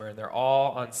this summer, and they're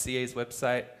all on CA's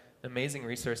website. An amazing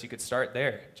resource. You could start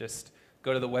there. Just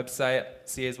go to the website,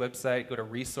 CA's website, go to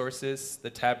resources, the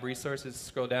tab resources,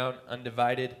 scroll down,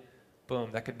 Undivided.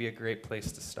 Boom, that could be a great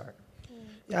place to start.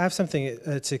 Yeah, I have something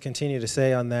to continue to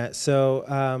say on that.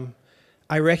 So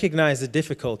I recognize the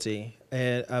difficulty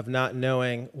of not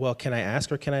knowing, well, can I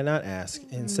ask or can I not ask?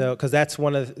 And so, because that's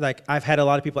one of, I've had a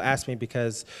lot of people ask me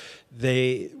because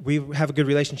we have a good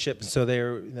relationship, so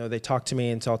they talk to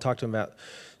me, and so I'll talk to them about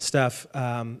stuff.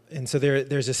 And so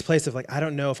there's this place of I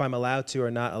don't know if I'm allowed to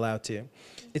or not allowed to.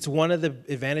 It's one of the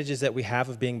advantages that we have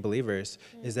of being believers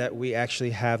is that we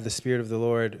actually have the Spirit of the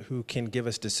Lord who can give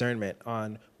us discernment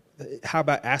on how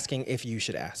about asking if you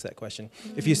should ask that question.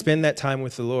 If you spend that time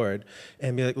with the Lord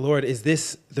and be like, Lord, is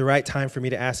this the right time for me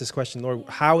to ask this question? Lord,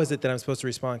 how is it that I'm supposed to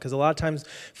respond? Because a lot of times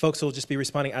folks will just be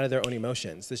responding out of their own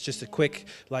emotions. It's just a quick,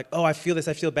 oh, I feel this,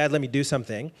 I feel bad, let me do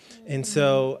something. And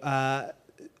so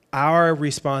our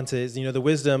response is, the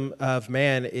wisdom of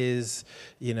man is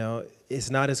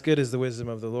not as good as the wisdom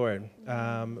of the Lord.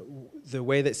 The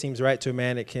way that seems right to a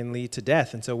man, it can lead to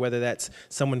death. And so whether that's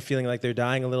someone feeling like they're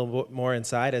dying a little bit more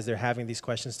inside as they're having these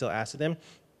questions still asked of them,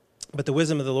 But the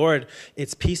wisdom of the Lord,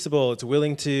 it's peaceable, it's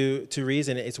willing to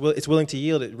reason, it's willing to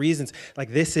yield, it reasons. Like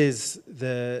that's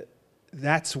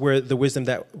where the wisdom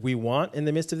that we want in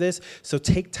the midst of this. So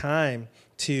take time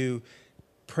to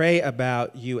pray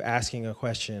about you asking a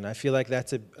question. I feel like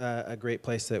that's a great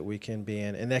place that we can be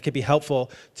in. And that could be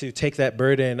helpful to take that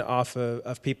burden off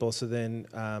of people, so then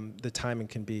the timing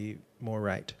can be more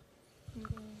right.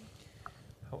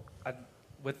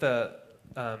 With the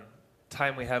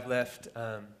time we have left,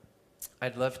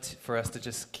 I'd love for us to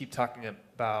just keep talking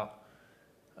about,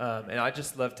 and I'd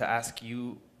just love to ask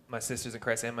you, my sisters in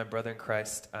Christ and my brother in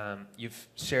Christ, you've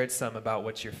shared some about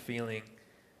what you're feeling,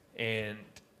 and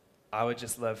I would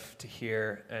just love to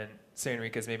hear, and Sarah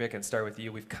Enriquez, maybe I can start with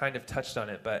you. We've kind of touched on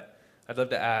it, but I'd love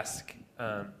to ask,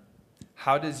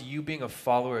 how does you being a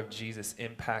follower of Jesus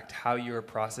impact how you're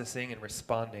processing and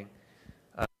responding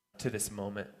to this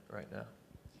moment right now?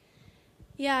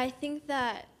 Yeah, I think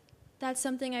that's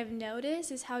something I've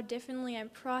noticed, is how differently I'm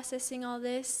processing all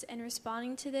this and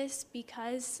responding to this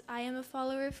because I am a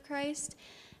follower of Christ.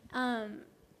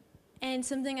 And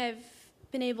something I've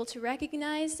been able to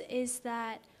recognize is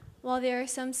that while there are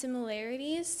some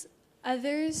similarities,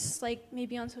 others, like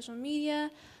maybe on social media,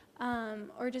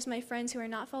 or just my friends who are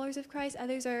not followers of Christ,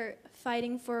 others are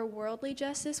fighting for worldly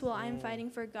justice while I'm fighting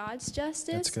for God's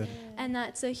justice. That's good. And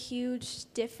that's a huge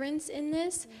difference in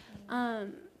this.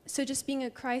 So just being a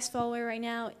Christ follower right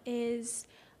now is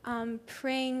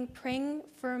praying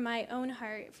for my own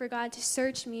heart, for God to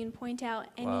search me and point out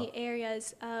any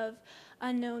areas of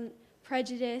unknown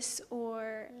prejudice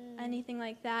or anything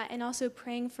like that, and also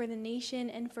praying for the nation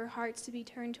and for hearts to be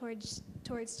turned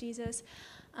towards Jesus.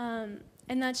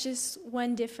 And that's just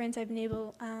one difference I've been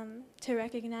able to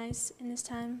recognize in this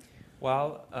time.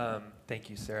 Thank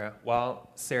you, Sarah. While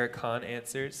Sarah Kahn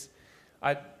answers,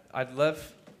 I'd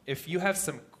love if you have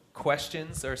some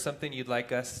questions or something you'd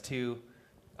like us to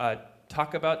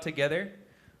talk about together.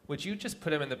 Would you just put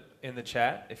them in the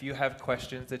chat? If you have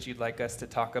questions that you'd like us to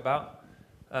talk about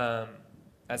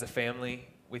as a family,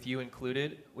 with you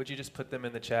included, would you just put them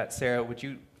in the chat? Sarah, would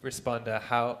you respond to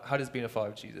how does being a follower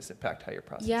of Jesus impact how you're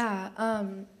processing? Yeah,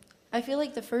 I feel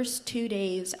like the first 2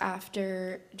 days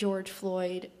after George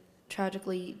Floyd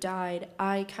tragically died,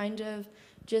 I kind of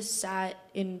just sat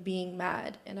in being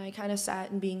mad, and I kind of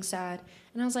sat in being sad,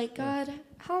 and I was like, God,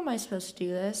 how am I supposed to do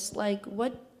this? Like,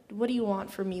 what do you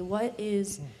want from me?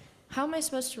 How am I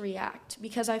supposed to react?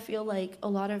 Because I feel like a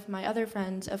lot of my other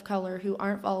friends of color who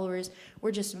aren't followers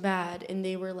were just mad, and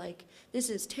they were like, this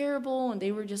is terrible, and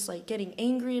they were just like getting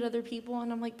angry at other people,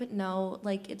 and I'm like, but no,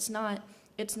 like it's not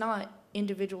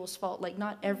individual's fault. Like,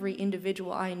 not every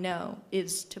individual I know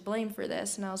is to blame for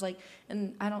this. And I was like,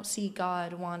 and I don't see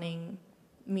God wanting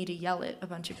me to yell at a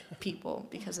bunch of people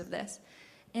because of this.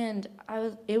 And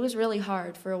it was really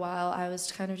hard for a while. I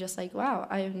was kind of just like, wow,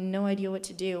 I have no idea what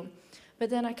to do. But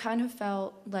then I kind of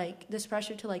felt like this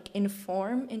pressure to like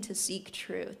inform and to seek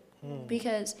truth,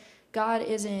 because God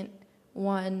isn't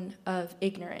one of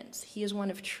ignorance. He is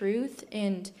one of truth,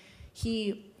 and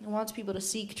he wants people to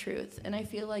seek truth. And I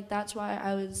feel like that's why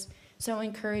I was so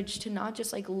encouraged to not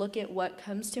just like look at what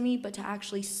comes to me, but to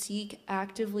actually seek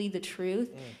actively the truth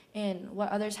and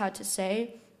what others had to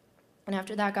say. And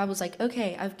after that, God was like,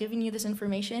 okay, I've given you this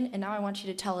information, and now I want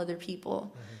you to tell other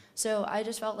people. So I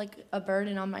just felt like a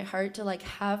burden on my heart to like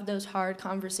have those hard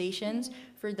conversations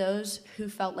for those who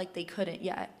felt like they couldn't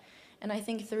yet. And I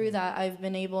think through that, I've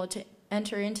been able to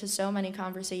enter into so many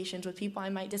conversations with people I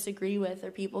might disagree with,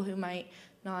 or people who might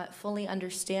not fully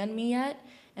understand me yet.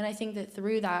 And I think that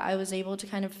through that, I was able to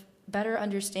kind of better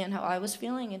understand how I was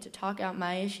feeling and to talk out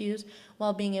my issues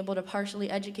while being able to partially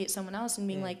educate someone else and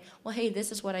being like, well, hey,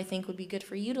 this is what I think would be good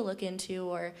for you to look into,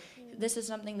 or this is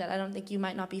something that I don't think you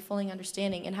might not be fully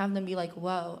understanding, and have them be like,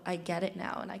 whoa, I get it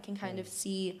now, and I can kind of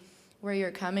see where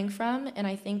you're coming from. And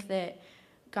I think that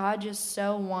God just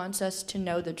so wants us to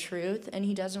know the truth, and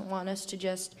he doesn't want us to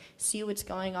just see what's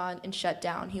going on and shut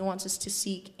down. He wants us to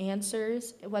seek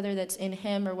answers, whether that's in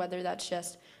him or whether that's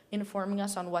just informing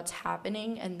us on what's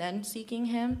happening and then seeking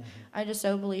him. I just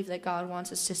so believe that God wants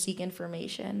us to seek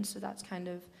information. So that's kind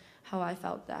of how I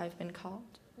felt that I've been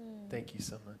called. Thank you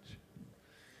so much.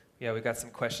 Yeah, we got some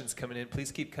questions coming in.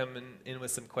 Please keep coming in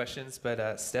with some questions.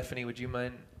 But Stephanie, would you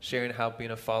mind sharing how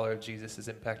being a follower of Jesus is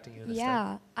impacting you in this time?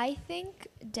 Yeah, I think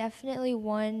definitely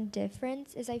one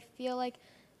difference is I feel like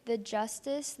the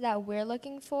justice that we're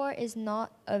looking for is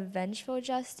not a vengeful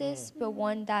justice, but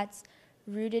one that's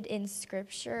rooted in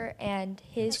Scripture and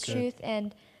his truth.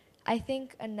 And I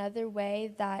think another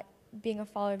way that being a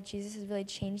follower of Jesus has really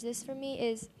changed this for me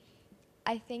is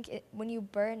I think when you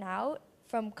burn out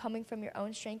from coming from your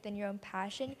own strength and your own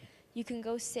passion, you can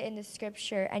go sit in the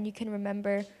scripture and you can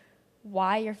remember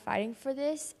why you're fighting for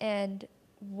this and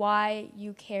why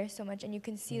you care so much. And you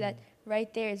can see that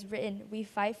right there is written, we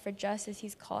fight for justice.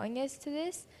 He's calling us to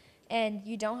this. And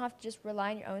you don't have to just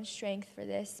rely on your own strength for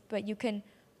this, but you can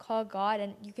call God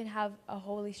and you can have a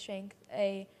holy strength,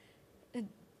 I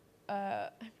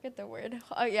forget the word.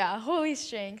 Oh yeah, holy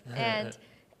strength. And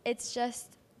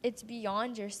it's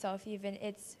beyond yourself even.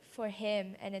 It's for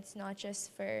him and it's not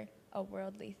just for a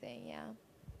worldly thing, yeah.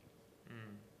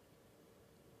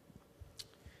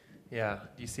 Yeah,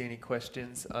 do you see any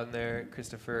questions on there,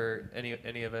 Christopher?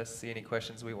 Any of us see any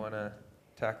questions we want to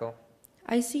tackle?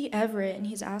 I see Everett, and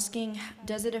he's asking,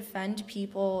 does it offend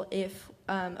people if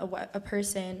a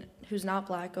person who's not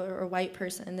black or a white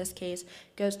person in this case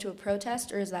goes to a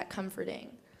protest, or is that comforting?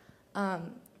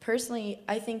 Personally,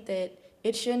 I think that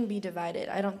it shouldn't be divided.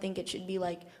 I don't think it should be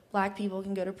like black people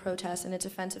can go to protests and it's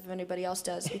offensive if anybody else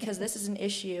does, because this is an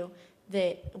issue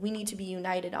that we need to be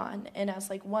united on. And as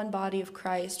like one body of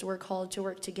Christ, we're called to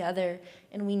work together,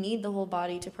 and we need the whole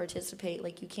body to participate.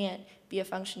 Like, you can't be a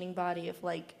functioning body if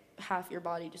like half your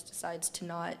body just decides to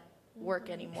not work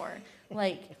anymore.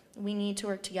 Like, we need to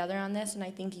work together on this, and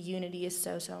I think unity is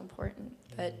so, so important.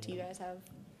 But do you guys have?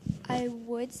 I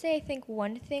would say, I think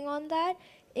one thing on that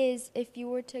is if you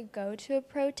were to go to a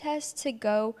protest, to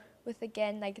go with,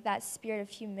 again, like that spirit of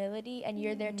humility, and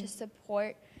you're there to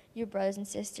support your brothers and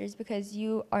sisters, because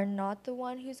you are not the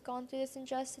one who's gone through this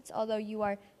injustice, although you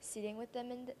are sitting with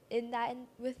them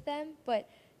with them, but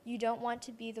you don't want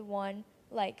to be the one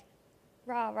like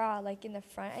rah rah like in the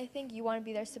front. I think you want to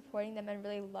be there supporting them and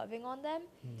really loving on them.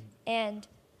 And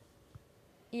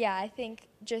yeah, I think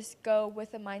just go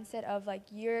with a mindset of like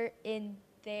you're in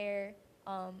their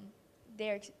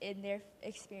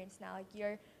experience now, like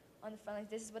you're on the front, like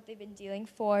this is what they've been dealing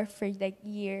for like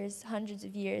years, hundreds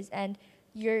of years, and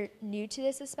you're new to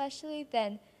this especially,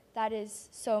 then that is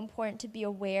so important to be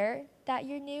aware that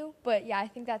you're new. But yeah, I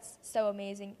think that's so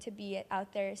amazing to be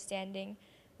out there standing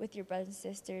with your brothers and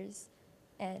sisters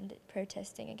and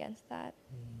protesting against that.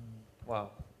 Wow.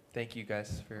 Thank you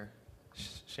guys for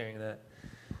sharing that.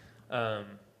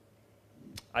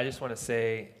 I just want to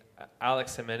say,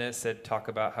 Alex Jimenez said talk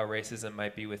about how racism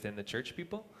might be within the church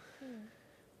people.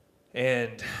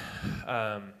 And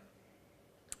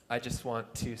I just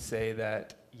want to say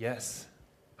that, yes,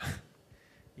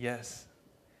 yes,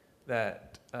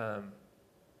 that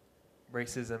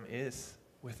racism is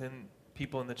within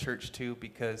people in the church too,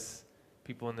 because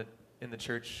people in the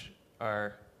church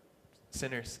are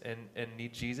sinners and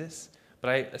need Jesus. But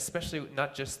I especially,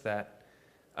 not just that,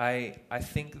 I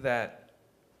think that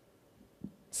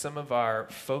some of our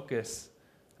focus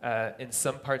in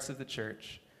some parts of the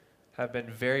church have been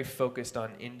very focused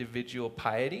on individual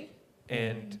piety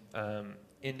and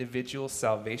individual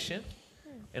salvation,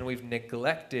 and we've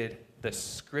neglected the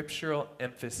scriptural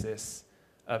emphasis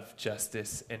of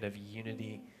justice and of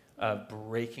unity, of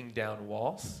breaking down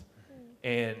walls.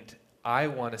 And I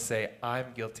want to say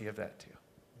I'm guilty of that too.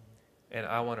 And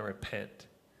I want to repent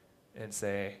and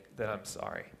say that I'm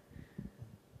sorry.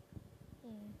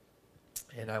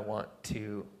 And I want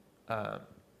to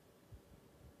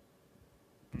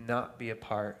not be a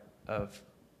part of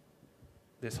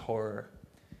this horror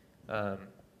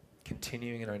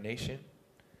continuing in our nation.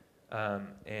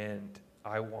 And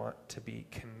I want to be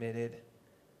committed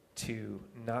to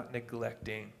not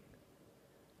neglecting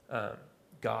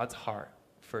God's heart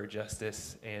for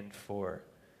justice and for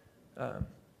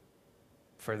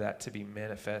that to be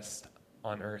manifest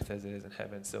on earth as it is in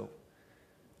heaven. So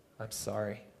I'm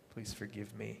sorry. Please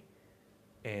forgive me.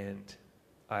 And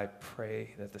I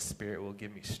pray that the Spirit will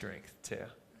give me strength to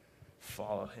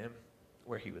follow him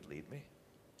where he would lead me.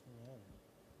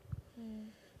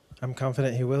 I'm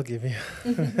confident he will give you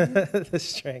the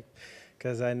strength,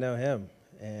 because I know him.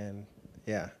 And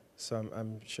yeah, so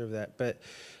I'm sure of that. But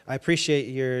I appreciate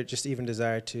your just even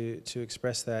desire to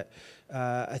express that.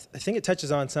 I think it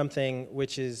touches on something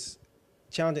which is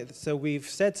challenging. So we've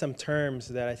said some terms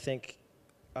that I think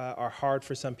are hard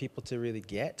for some people to really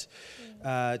get.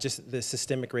 Just the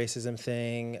systemic racism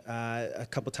thing. A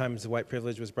couple times white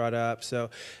privilege was brought up. So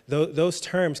those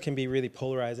terms can be really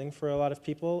polarizing for a lot of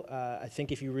people. I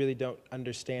think if you really don't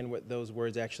understand what those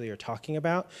words actually are talking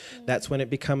about, that's when it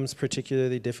becomes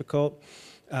particularly difficult.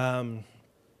 And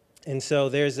so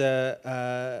there's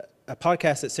a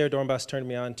podcast that Sarah Dornbos turned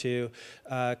me on to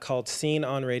called Scene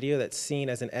on Radio. That's Scene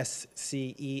as in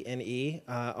SCENE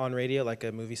on radio, like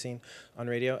a movie scene on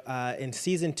radio. In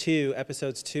season 2,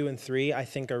 episodes 2 and 3, I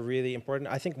think are really important.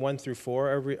 I think 1 through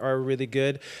 4 are really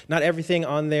good. Not everything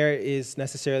on there is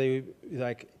necessarily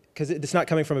like because it's not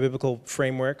coming from a biblical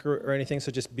framework or anything,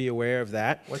 so just be aware of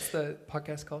that. What's the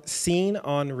podcast called? Scene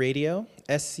on Radio,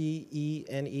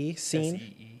 SCENE, Scene.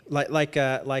 SEE. Like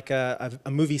a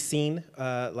movie scene,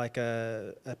 like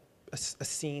a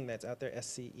scene that's out there,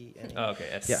 SCENE. Oh,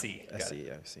 okay, SC. Yeah, Got SC, it.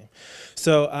 yeah, SC.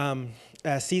 So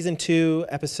season 2,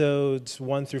 episodes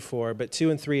 1 through 4, but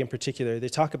 2 and 3 in particular, they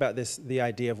talk about the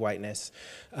idea of whiteness,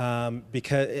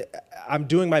 because I'm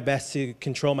doing my best to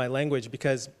control my language,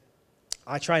 because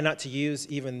I try not to use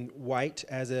even white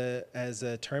as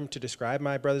a term to describe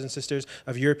my brothers and sisters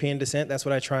of European descent. That's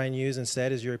what I try and use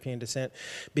instead, is European descent,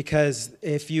 because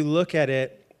if you look at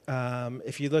it,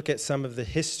 if you look at some of the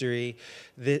history,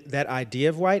 that idea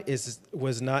of white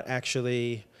was not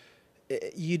actually,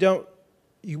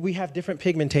 we have different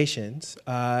pigmentations.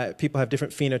 People have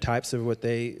different phenotypes of what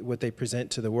they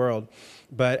present to the world.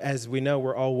 But as we know,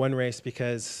 we're all one race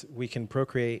because we can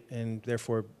procreate and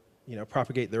therefore,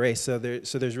 propagate the race. So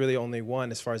there's really only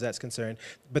one as far as that's concerned.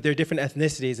 But there are different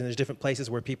ethnicities and there's different places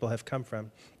where people have come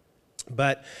from.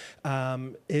 But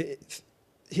I'll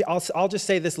just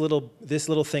say this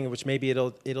little thing, which maybe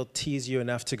it'll tease you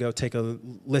enough to go take a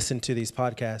listen to these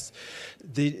podcasts.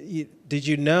 Did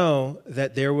you know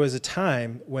that there was a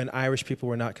time when Irish people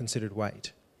were not considered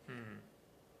white?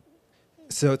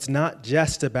 So it's not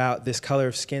just about this color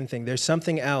of skin thing. There's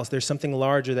something else. There's something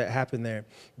larger that happened there.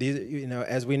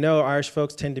 As we know, Irish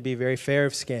folks tend to be very fair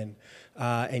of skin,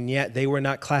 and yet they were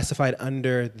not classified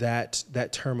under that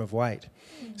term of white.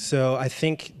 So I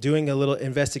think doing a little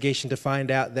investigation to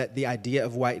find out that the idea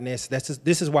of whiteness,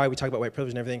 this is why we talk about white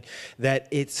privilege and everything, that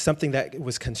it's something that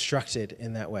was constructed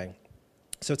in that way.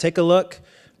 So take a look,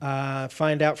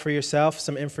 find out for yourself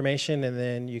some information, and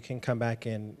then you can come back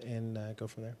and go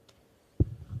from there.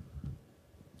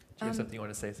 Do you have something you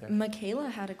want to say, Sarah? Michaela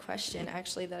had a question,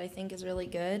 actually, that I think is really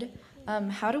good.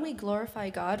 How do we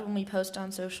glorify God when we post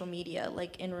on social media,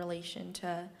 like in relation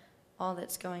to all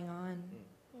that's going on?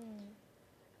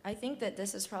 I think that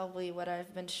this is probably what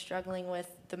I've been struggling with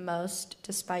the most,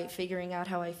 despite figuring out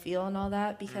how I feel and all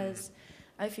that, because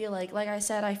I feel like I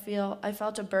said, I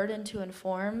felt a burden to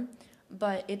inform,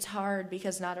 but it's hard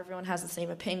because not everyone has the same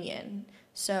opinion.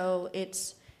 So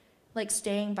it's like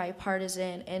staying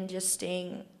bipartisan and just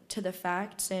staying to the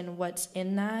facts and what's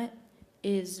in that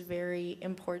is very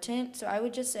important. So I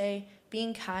would just say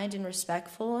being kind and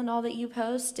respectful in all that you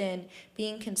post and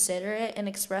being considerate and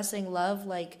expressing love.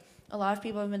 Like a lot of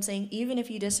people have been saying, even if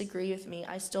you disagree with me,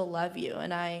 I still love you.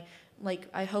 And I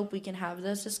hope we can have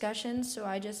those discussions. So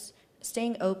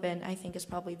staying open, I think, is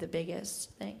probably the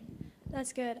biggest thing.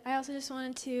 That's good. I also just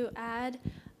wanted to add,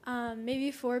 maybe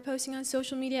before posting on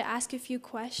social media, ask a few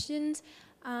questions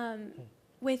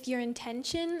with your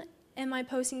intention. Am I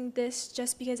posting this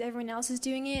just because everyone else is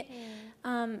doing it?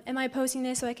 Am I posting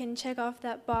this so I can check off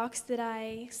that box that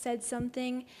I said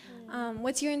something?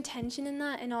 What's your intention in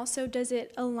that? And also, does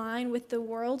it align with the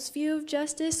world's view of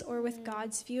justice or with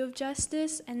God's view of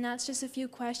justice? And that's just a few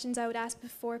questions I would ask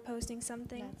before posting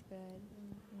something. That's good.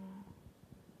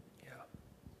 Yeah.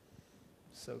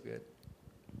 So good.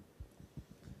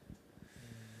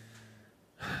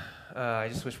 I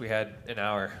just wish we had an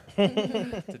hour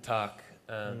to talk.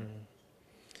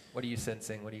 What are you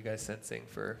sensing? What are you guys sensing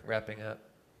for wrapping up?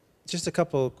 Just a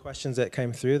couple questions that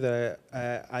came through that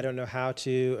I don't know how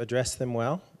to address them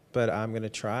well, but I'm going to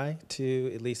try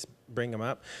to at least bring them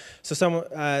up. So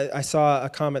I saw a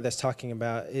comment that's talking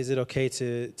about, is it okay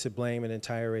to blame an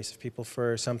entire race of people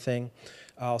for something?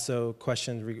 Also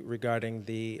questions regarding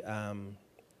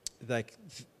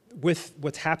with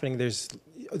what's happening, there's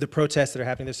the protests that are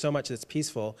happening, there's so much that's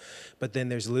peaceful, but then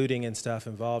there's looting and stuff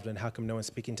involved, and how come no one's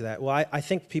speaking to that? Well, I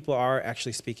think people are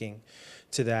actually speaking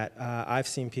to that. I've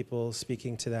seen people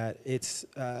speaking to that. It's,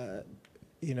 again,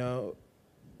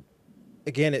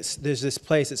 there's this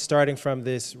place, it's starting from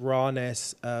this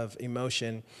rawness of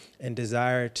emotion and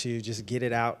desire to just get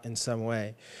it out in some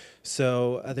way.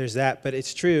 So there's that, but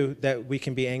it's true that we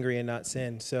can be angry and not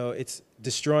sin. So it's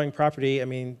destroying property. I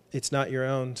mean, it's not your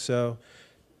own. So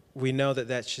we know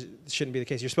that shouldn't be the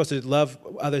case. You're supposed to love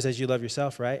others as you love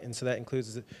yourself, right? And so that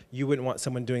includes, you wouldn't want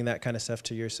someone doing that kind of stuff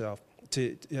to yourself,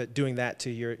 doing that to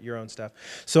your own stuff.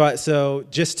 So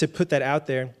just to put that out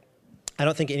there, I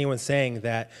don't think anyone's saying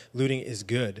that looting is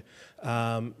good.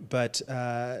 But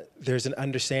there's an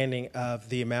understanding of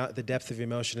the depth of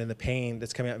emotion and the pain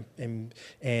that's coming out,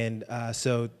 and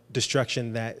so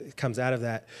destruction that comes out of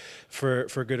that,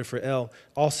 for good or for ill.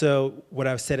 Also, what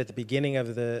I've said at the beginning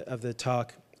of the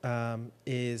talk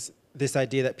is this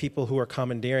idea that people who are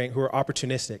commandeering, who are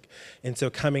opportunistic, and so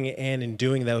coming in and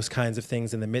doing those kinds of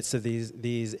things in the midst of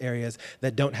these areas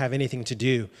that don't have anything to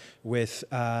do with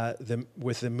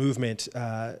the movement.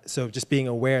 So just being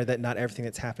aware that not everything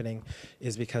that's happening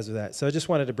is because of that. So I just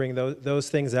wanted to bring those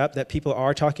things up, that people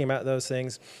are talking about those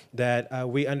things, that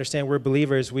we understand we're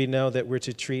believers. We know that we're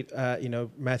to treat,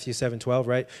 Matthew 7:12,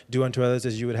 right? Do unto others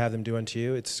as you would have them do unto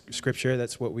you. It's scripture.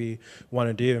 That's what we want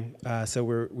to do. So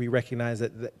we recognize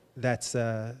that's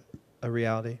a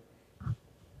reality.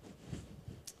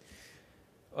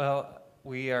 Well,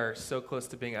 we are so close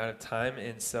to being out of time,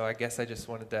 and so I guess I just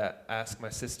wanted to ask my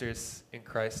sisters in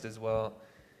Christ as well,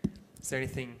 is there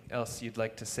anything else you'd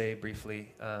like to say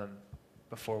briefly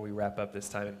before we wrap up this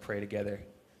time and pray together?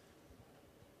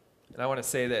 And I want to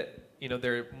say that,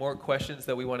 there are more questions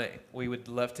that we would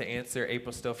love to answer.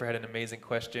 April Stouffer had an amazing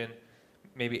question.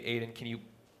 Maybe Aiden, can you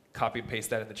copy and paste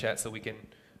that in the chat so we can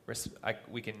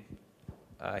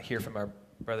hear from our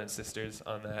brothers and sisters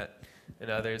on that and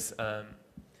others.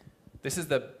 This is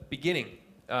the beginning,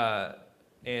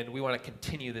 and we want to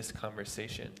continue this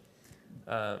conversation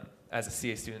as a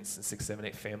CA students and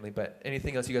 678 family. But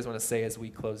anything else you guys want to say as we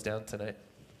close down tonight?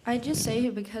 I just say,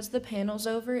 because the panel's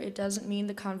over, it doesn't mean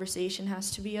the conversation has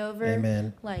to be over.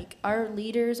 Amen. Like, our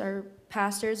leaders, our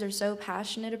pastors are so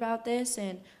passionate about this,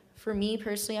 and for me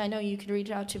personally, I know you could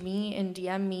reach out to me and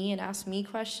DM me and ask me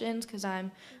questions, because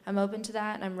I'm open to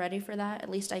that and I'm ready for that, at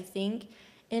least I think.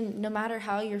 And no matter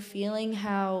how you're feeling,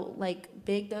 how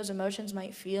big those emotions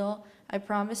might feel, I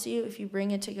promise you, if you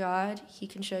bring it to God, He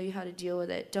can show you how to deal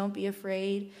with it. Don't be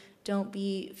afraid. Don't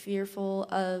be fearful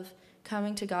of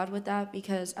coming to God with that,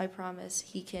 because I promise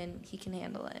He can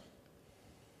handle it.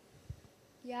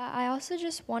 Yeah, I also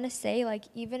just want to say,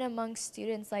 even among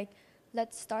students,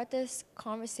 let's start this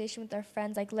conversation with our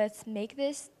friends. Let's make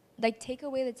this, take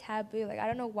away the taboo. I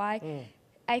don't know why.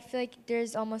 I feel like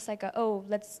there's almost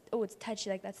it's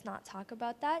touchy. Let's not talk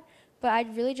about that. But I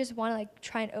really just want to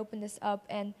try and open this up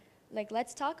and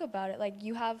let's talk about it.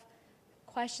 You have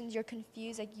questions, you're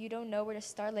confused, you don't know where to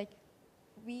start.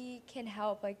 We can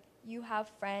help. You have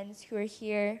friends who are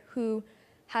here who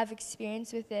have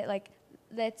experience with it.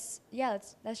 Let's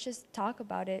just talk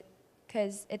about it.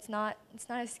 Because it's not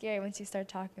as scary once you start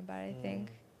talking about it, I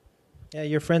think. Yeah,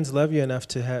 your friends love you enough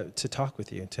to talk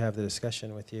with you, to have the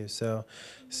discussion with you. So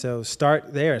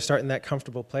start there, start in that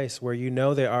comfortable place where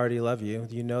they already love you,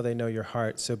 they know your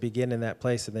heart. So begin in that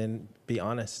place and then be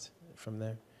honest from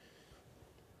there.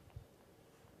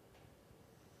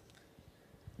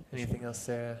 Anything else,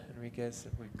 Sarah, Enriquez,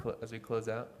 as we close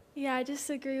out? Yeah, I just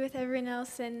agree with everyone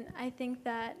else, and I think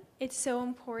that it's so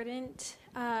important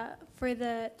for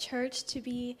the church to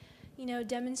be,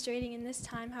 demonstrating in this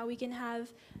time how we can have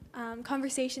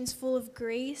conversations full of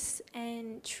grace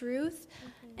and truth,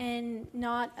 and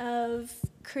not of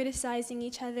criticizing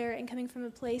each other and coming from a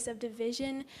place of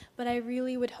division. But I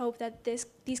really would hope that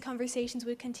these conversations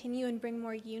would continue and bring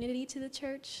more unity to the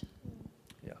church.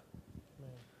 Yeah.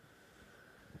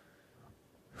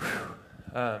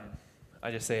 I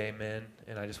just say amen,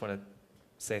 and I just want to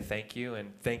say thank you,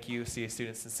 and thank you, CA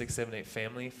students and 678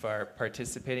 family, for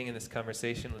participating in this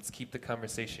conversation. Let's keep the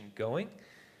conversation going.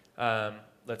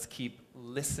 Let's keep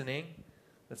listening.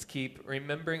 Let's keep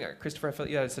remembering. Christopher, I felt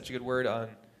you had such a good word on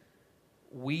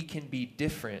we can be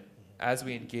different as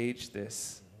we engage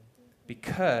this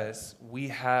because we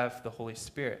have the Holy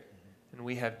Spirit and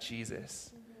we have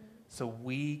Jesus. So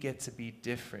we get to be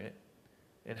different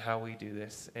in how we do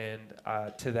this. And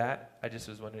to that, I just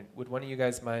was wondering, would one of you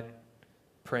guys mind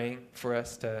praying for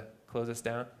us to close us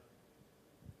down?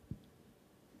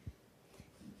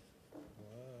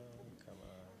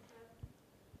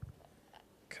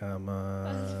 Come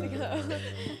on.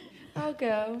 I'll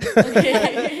go.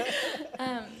 Okay.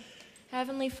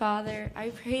 Heavenly Father, I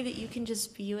pray that you can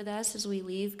just be with us as we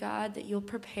leave, God, that you'll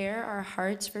prepare our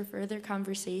hearts for further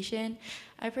conversation.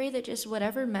 I pray that just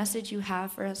whatever message you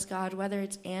have for us, God, whether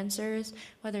it's answers,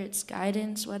 whether it's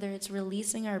guidance, whether it's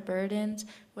releasing our burdens,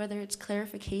 whether it's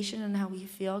clarification on how we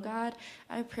feel, God,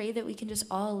 I pray that we can just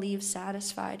all leave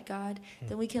satisfied, God,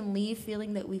 that we can leave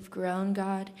feeling that we've grown,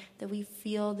 God, that we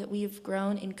feel that we have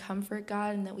grown in comfort,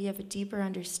 God, and that we have a deeper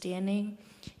understanding.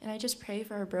 And I just pray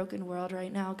for our broken world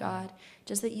right now, God,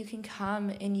 just that you can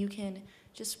come and you can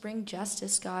just bring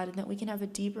justice, God, and that we can have a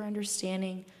deeper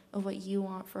understanding of what you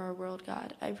want for our world,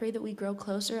 God. I pray that we grow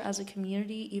closer as a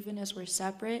community, even as we're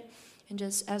separate, and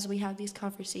just as we have these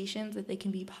conversations, that they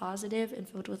can be positive and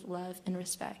filled with love and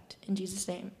respect. In Jesus'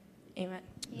 name, amen.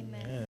 Amen.